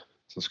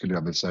 Så skulle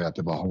jag väl säga att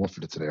det var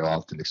H43 och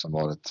alltid liksom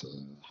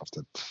haft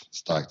ett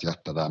starkt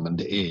hjärta där. Men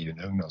det är ju en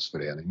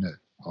ungdomsförening nu.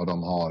 Och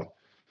de har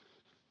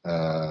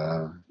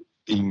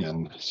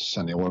ingen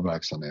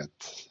seniorverksamhet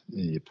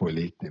på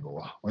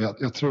elitnivå. Och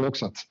jag tror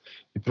också att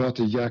vi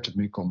pratar jäkligt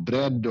mycket om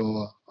bredd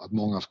och att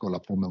många ska hålla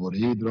på med vår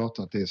idrott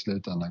och att det i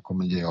slutändan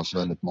kommer ge oss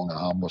väldigt många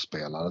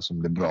handbollsspelare som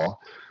blir bra.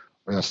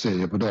 Och jag ser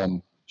ju på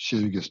de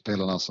 20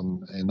 spelarna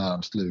som är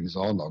närmast Lugis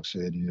A-lag så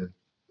är det ju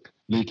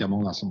lika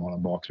många som har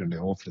en bakgrund i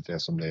H43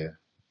 som det är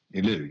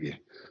i Lugi.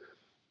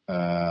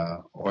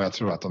 Och jag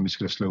tror att om vi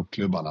skulle slå upp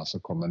klubbarna så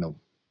kommer nog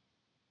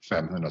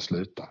 500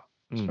 sluta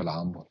spela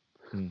handboll.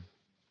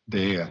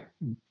 Det är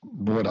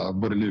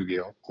både Lugi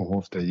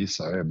och H43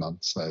 gissar är bland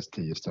Sveriges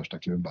 10 största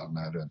klubbar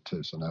med runt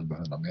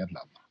 1100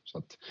 medlemmar. Så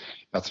att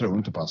jag tror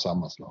inte på en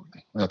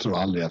sammanslagning. Och jag tror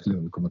aldrig att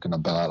Lund kommer kunna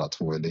bära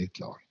 2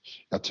 elitlag.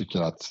 Jag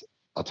tycker att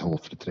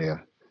H43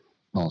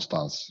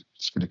 någonstans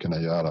skulle kunna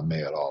göra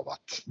mer av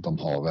att de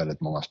har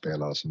väldigt många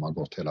spelare som har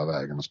gått hela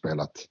vägen och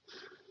spelat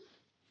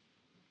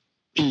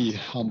i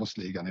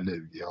handbollsligan i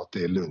Lugi och att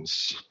det är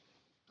Lunds,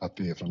 att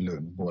vi är från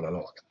Lund, båda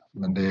lagen.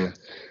 Men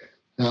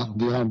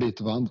vi har en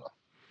bit att vandra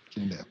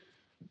kring det.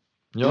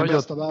 I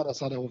bästa världen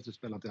så hade H43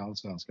 spelat i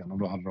Allsvenskan och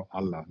då hade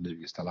alla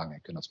Lugis talanger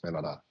kunnat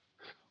spela där.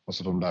 Och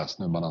så de där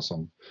snubbarna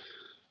som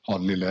har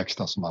lilla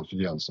extra som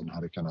Alfred Jönsson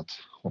hade kunnat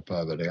hoppa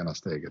över det ena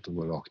steget och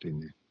gå rakt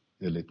in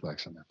i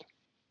elitverksamheten.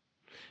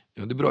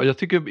 Ja, det är bra. Jag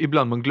tycker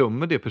ibland man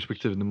glömmer det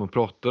perspektivet när man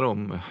pratar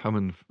om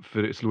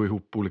slå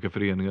ihop olika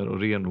föreningar och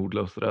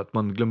renodla och sådär. Att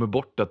man glömmer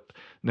bort att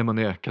när man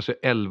är kanske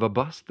 11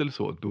 bast eller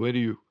så, då är det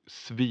ju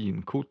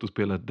svincoolt att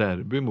spela ett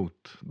derby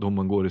mot de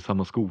man går i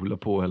samma skola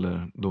på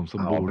eller de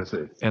som bor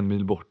en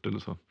mil bort eller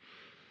så.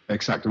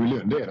 Exakt, och i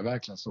Lund är det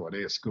verkligen så.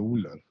 Det är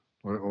skolor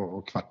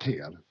och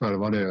kvarter. Förr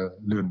var det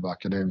Lund var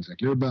akademiska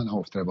klubben,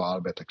 H43 var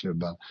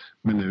arbetarklubben.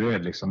 Men nu är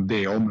det liksom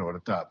det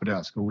området där, på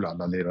den skolan,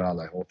 där lider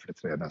alla i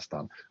H43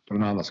 nästan. På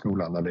den andra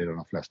skolan, där lider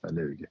de flesta i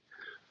Lugi.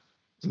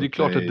 Det är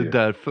klart att det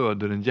där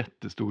föder en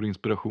jättestor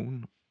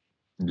inspiration.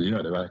 Det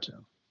gör det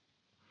verkligen.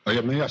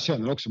 Men jag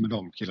känner också med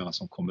de killarna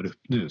som kommer upp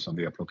nu, som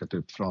vi har plockat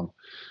upp från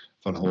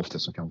H43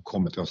 som kan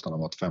komma till oss när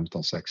de var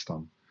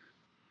 15-16.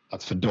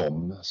 Att för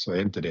dem så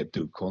är inte det ett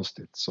dugg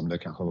konstigt som det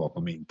kanske var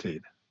på min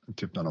tid.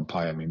 Typ när de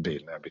pajade min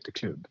bil när jag bytte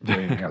klubb. Det är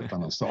en helt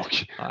annan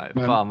sak. Nej,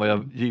 fan vad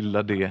jag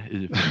gillar det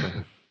i och för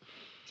sig.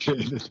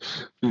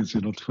 Det finns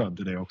ju något skönt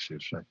i det också i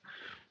och för sig.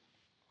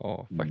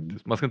 Ja,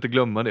 faktiskt. Man ska inte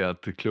glömma det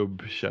att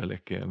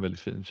klubbkärlek är en väldigt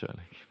fin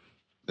kärlek.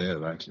 Det är det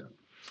verkligen.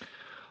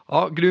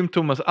 Ja, grymt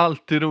Thomas.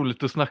 Alltid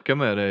roligt att snacka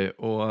med dig.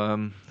 Och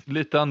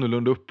lite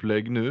annorlunda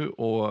upplägg nu.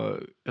 Och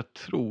jag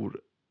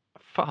tror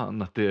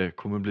fan att det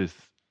kommer bli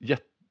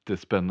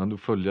jättespännande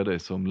att följa dig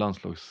som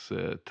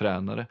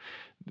landslagstränare.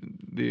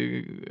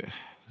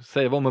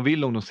 Säga vad man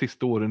vill om de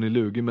sista åren i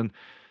Lugi, men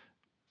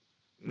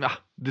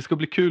det ska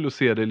bli kul att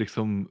se dig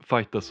liksom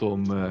fightas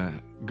om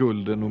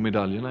gulden och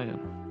medaljerna igen.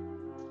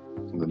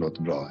 Det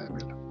låter bra,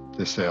 Emil.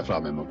 Det ser jag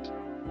fram emot.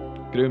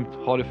 Grymt,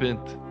 ha det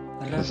fint.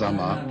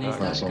 Detsamma,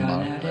 för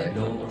sommar. Hej.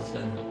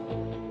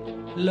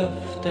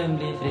 Luften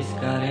blir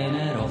friskare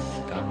när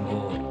åskan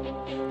går.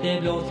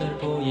 Det blåser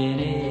på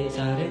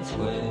Genesarets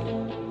sjö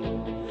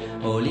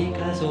och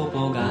likaså på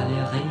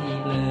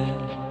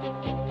Gallerieblö.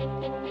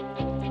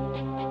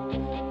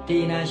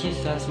 Dina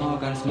kyssar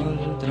smakar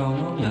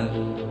smultron och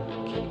mjölk.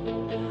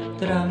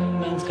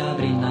 Drömmen ska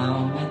brinna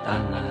om ett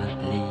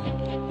annat liv.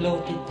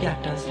 Låt ditt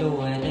hjärta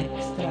slå ett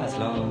extra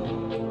slag.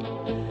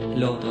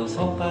 Låt oss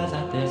hoppas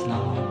att det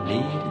snart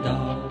blir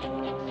dag.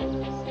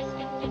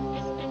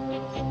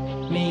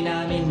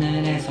 Mina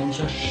minnen är som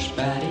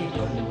körsbär i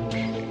punsch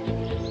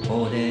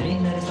och det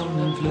rinner som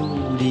en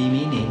flod i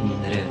min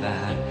inre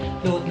värld.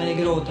 Låt mig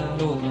gråta,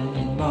 låt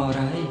mig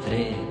vara i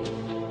fred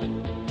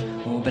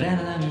och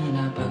bränna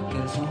mina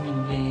böcker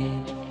som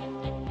ved.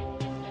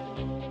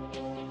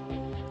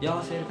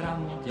 Jag ser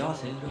framåt, jag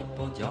ser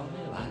uppåt, jag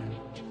är varm.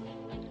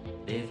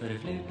 Det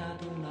förflutna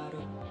tonar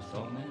upp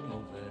som en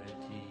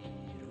overtyr.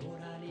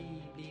 Våra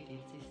liv blir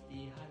till sist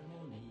i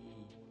harmoni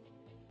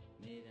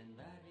med den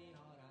värld vi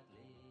har att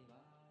leva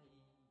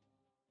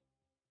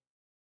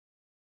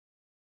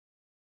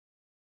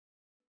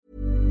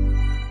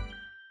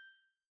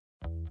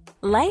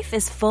i. Life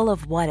is full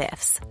of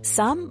what-ifs.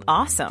 Some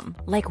awesome,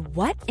 like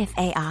what if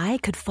AI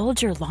could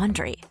fold your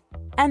laundry?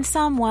 And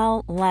some,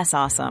 well, less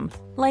awesome,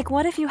 like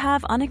what if you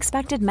have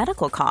unexpected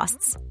medical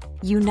costs?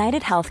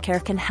 United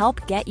Healthcare can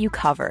help get you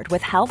covered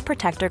with Health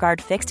Protector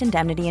Guard fixed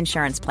indemnity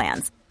insurance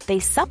plans. They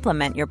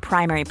supplement your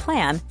primary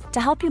plan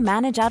to help you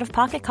manage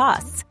out-of-pocket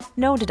costs.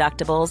 No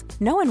deductibles,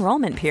 no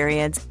enrollment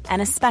periods,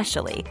 and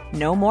especially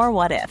no more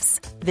what-ifs.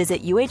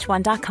 Visit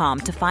uh1.com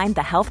to find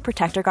the Health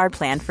Protector Guard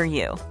plan for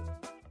you.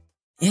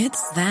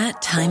 It's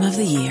that time of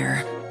the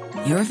year.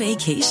 Your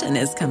vacation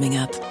is coming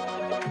up.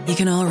 You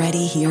can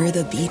already hear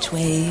the beach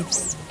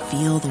waves,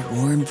 feel the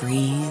warm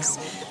breeze,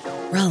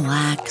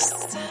 relax,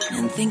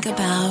 and think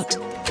about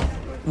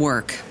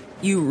work.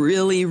 You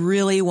really,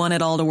 really want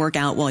it all to work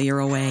out while you're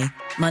away.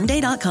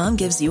 Monday.com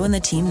gives you and the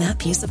team that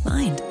peace of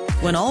mind.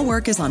 When all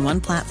work is on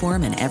one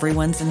platform and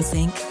everyone's in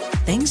sync,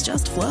 things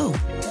just flow.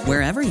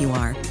 Wherever you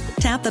are,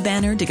 tap the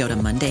banner to go to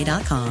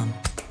Monday.com.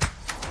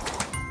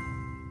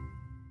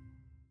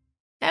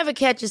 Ever Ever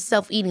catch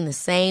yourself eating the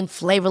same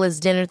flavorless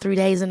dinner 3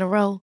 days in a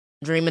row?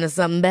 Dreaming of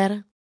something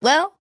better?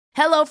 Well,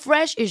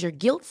 HelloFresh is your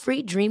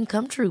guilt-free dream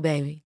come true,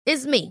 baby.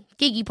 It's me,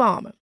 Keke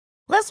Palmer.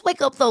 Let's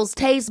wake up those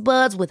taste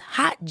buds with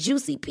hot,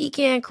 juicy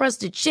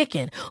pecan-crusted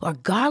chicken or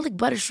garlic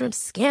butter shrimp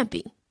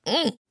scampi.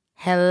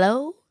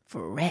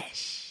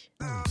 HelloFresh.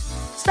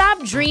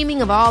 Stop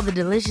dreaming of all the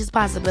delicious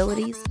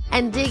possibilities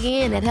and dig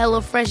in at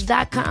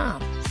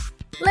HelloFresh.com.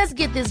 Let's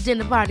get this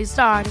dinner party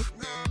started.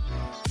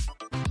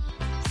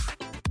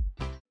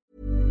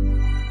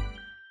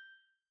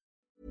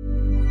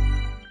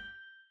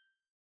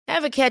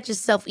 Ever catch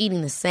yourself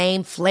eating the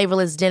same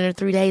flavorless dinner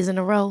 3 days in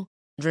a row?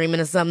 Dreaming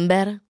of something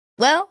better?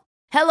 Well,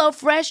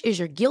 HelloFresh is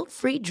your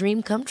guilt-free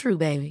dream come true,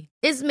 baby.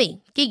 It's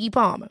me, Keke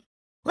Palmer.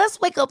 Let's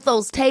wake up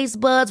those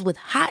taste buds with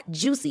hot,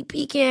 juicy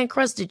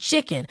pecan-crusted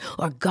chicken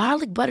or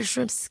garlic butter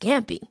shrimp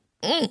scampi.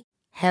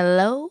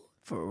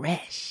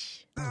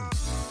 HelloFresh.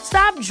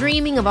 Stop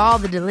dreaming of all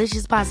the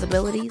delicious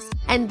possibilities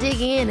and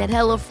dig in at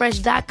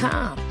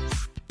HelloFresh.com.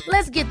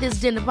 Let's get this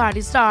dinner party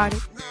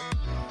started.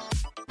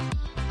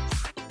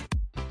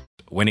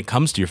 When it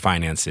comes to your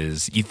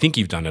finances, you think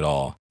you've done it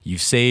all.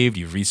 You've saved,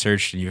 you've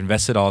researched, and you've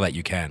invested all that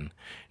you can.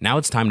 Now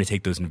it's time to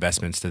take those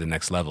investments to the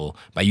next level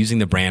by using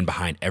the brand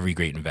behind every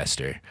great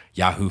investor,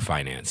 Yahoo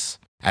Finance.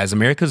 As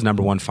America's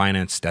 #1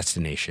 finance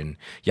destination,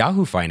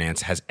 Yahoo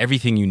Finance has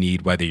everything you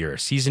need, whether you're a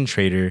seasoned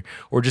trader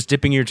or just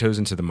dipping your toes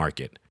into the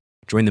market.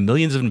 Join the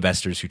millions of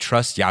investors who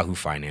trust Yahoo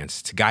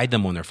Finance to guide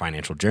them on their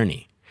financial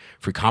journey.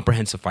 For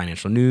comprehensive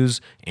financial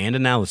news and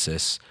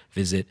analysis,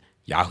 visit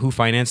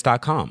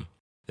yahoofinance.com.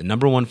 The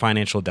 #1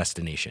 financial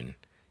destination,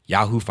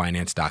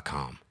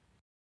 yahoofinance.com.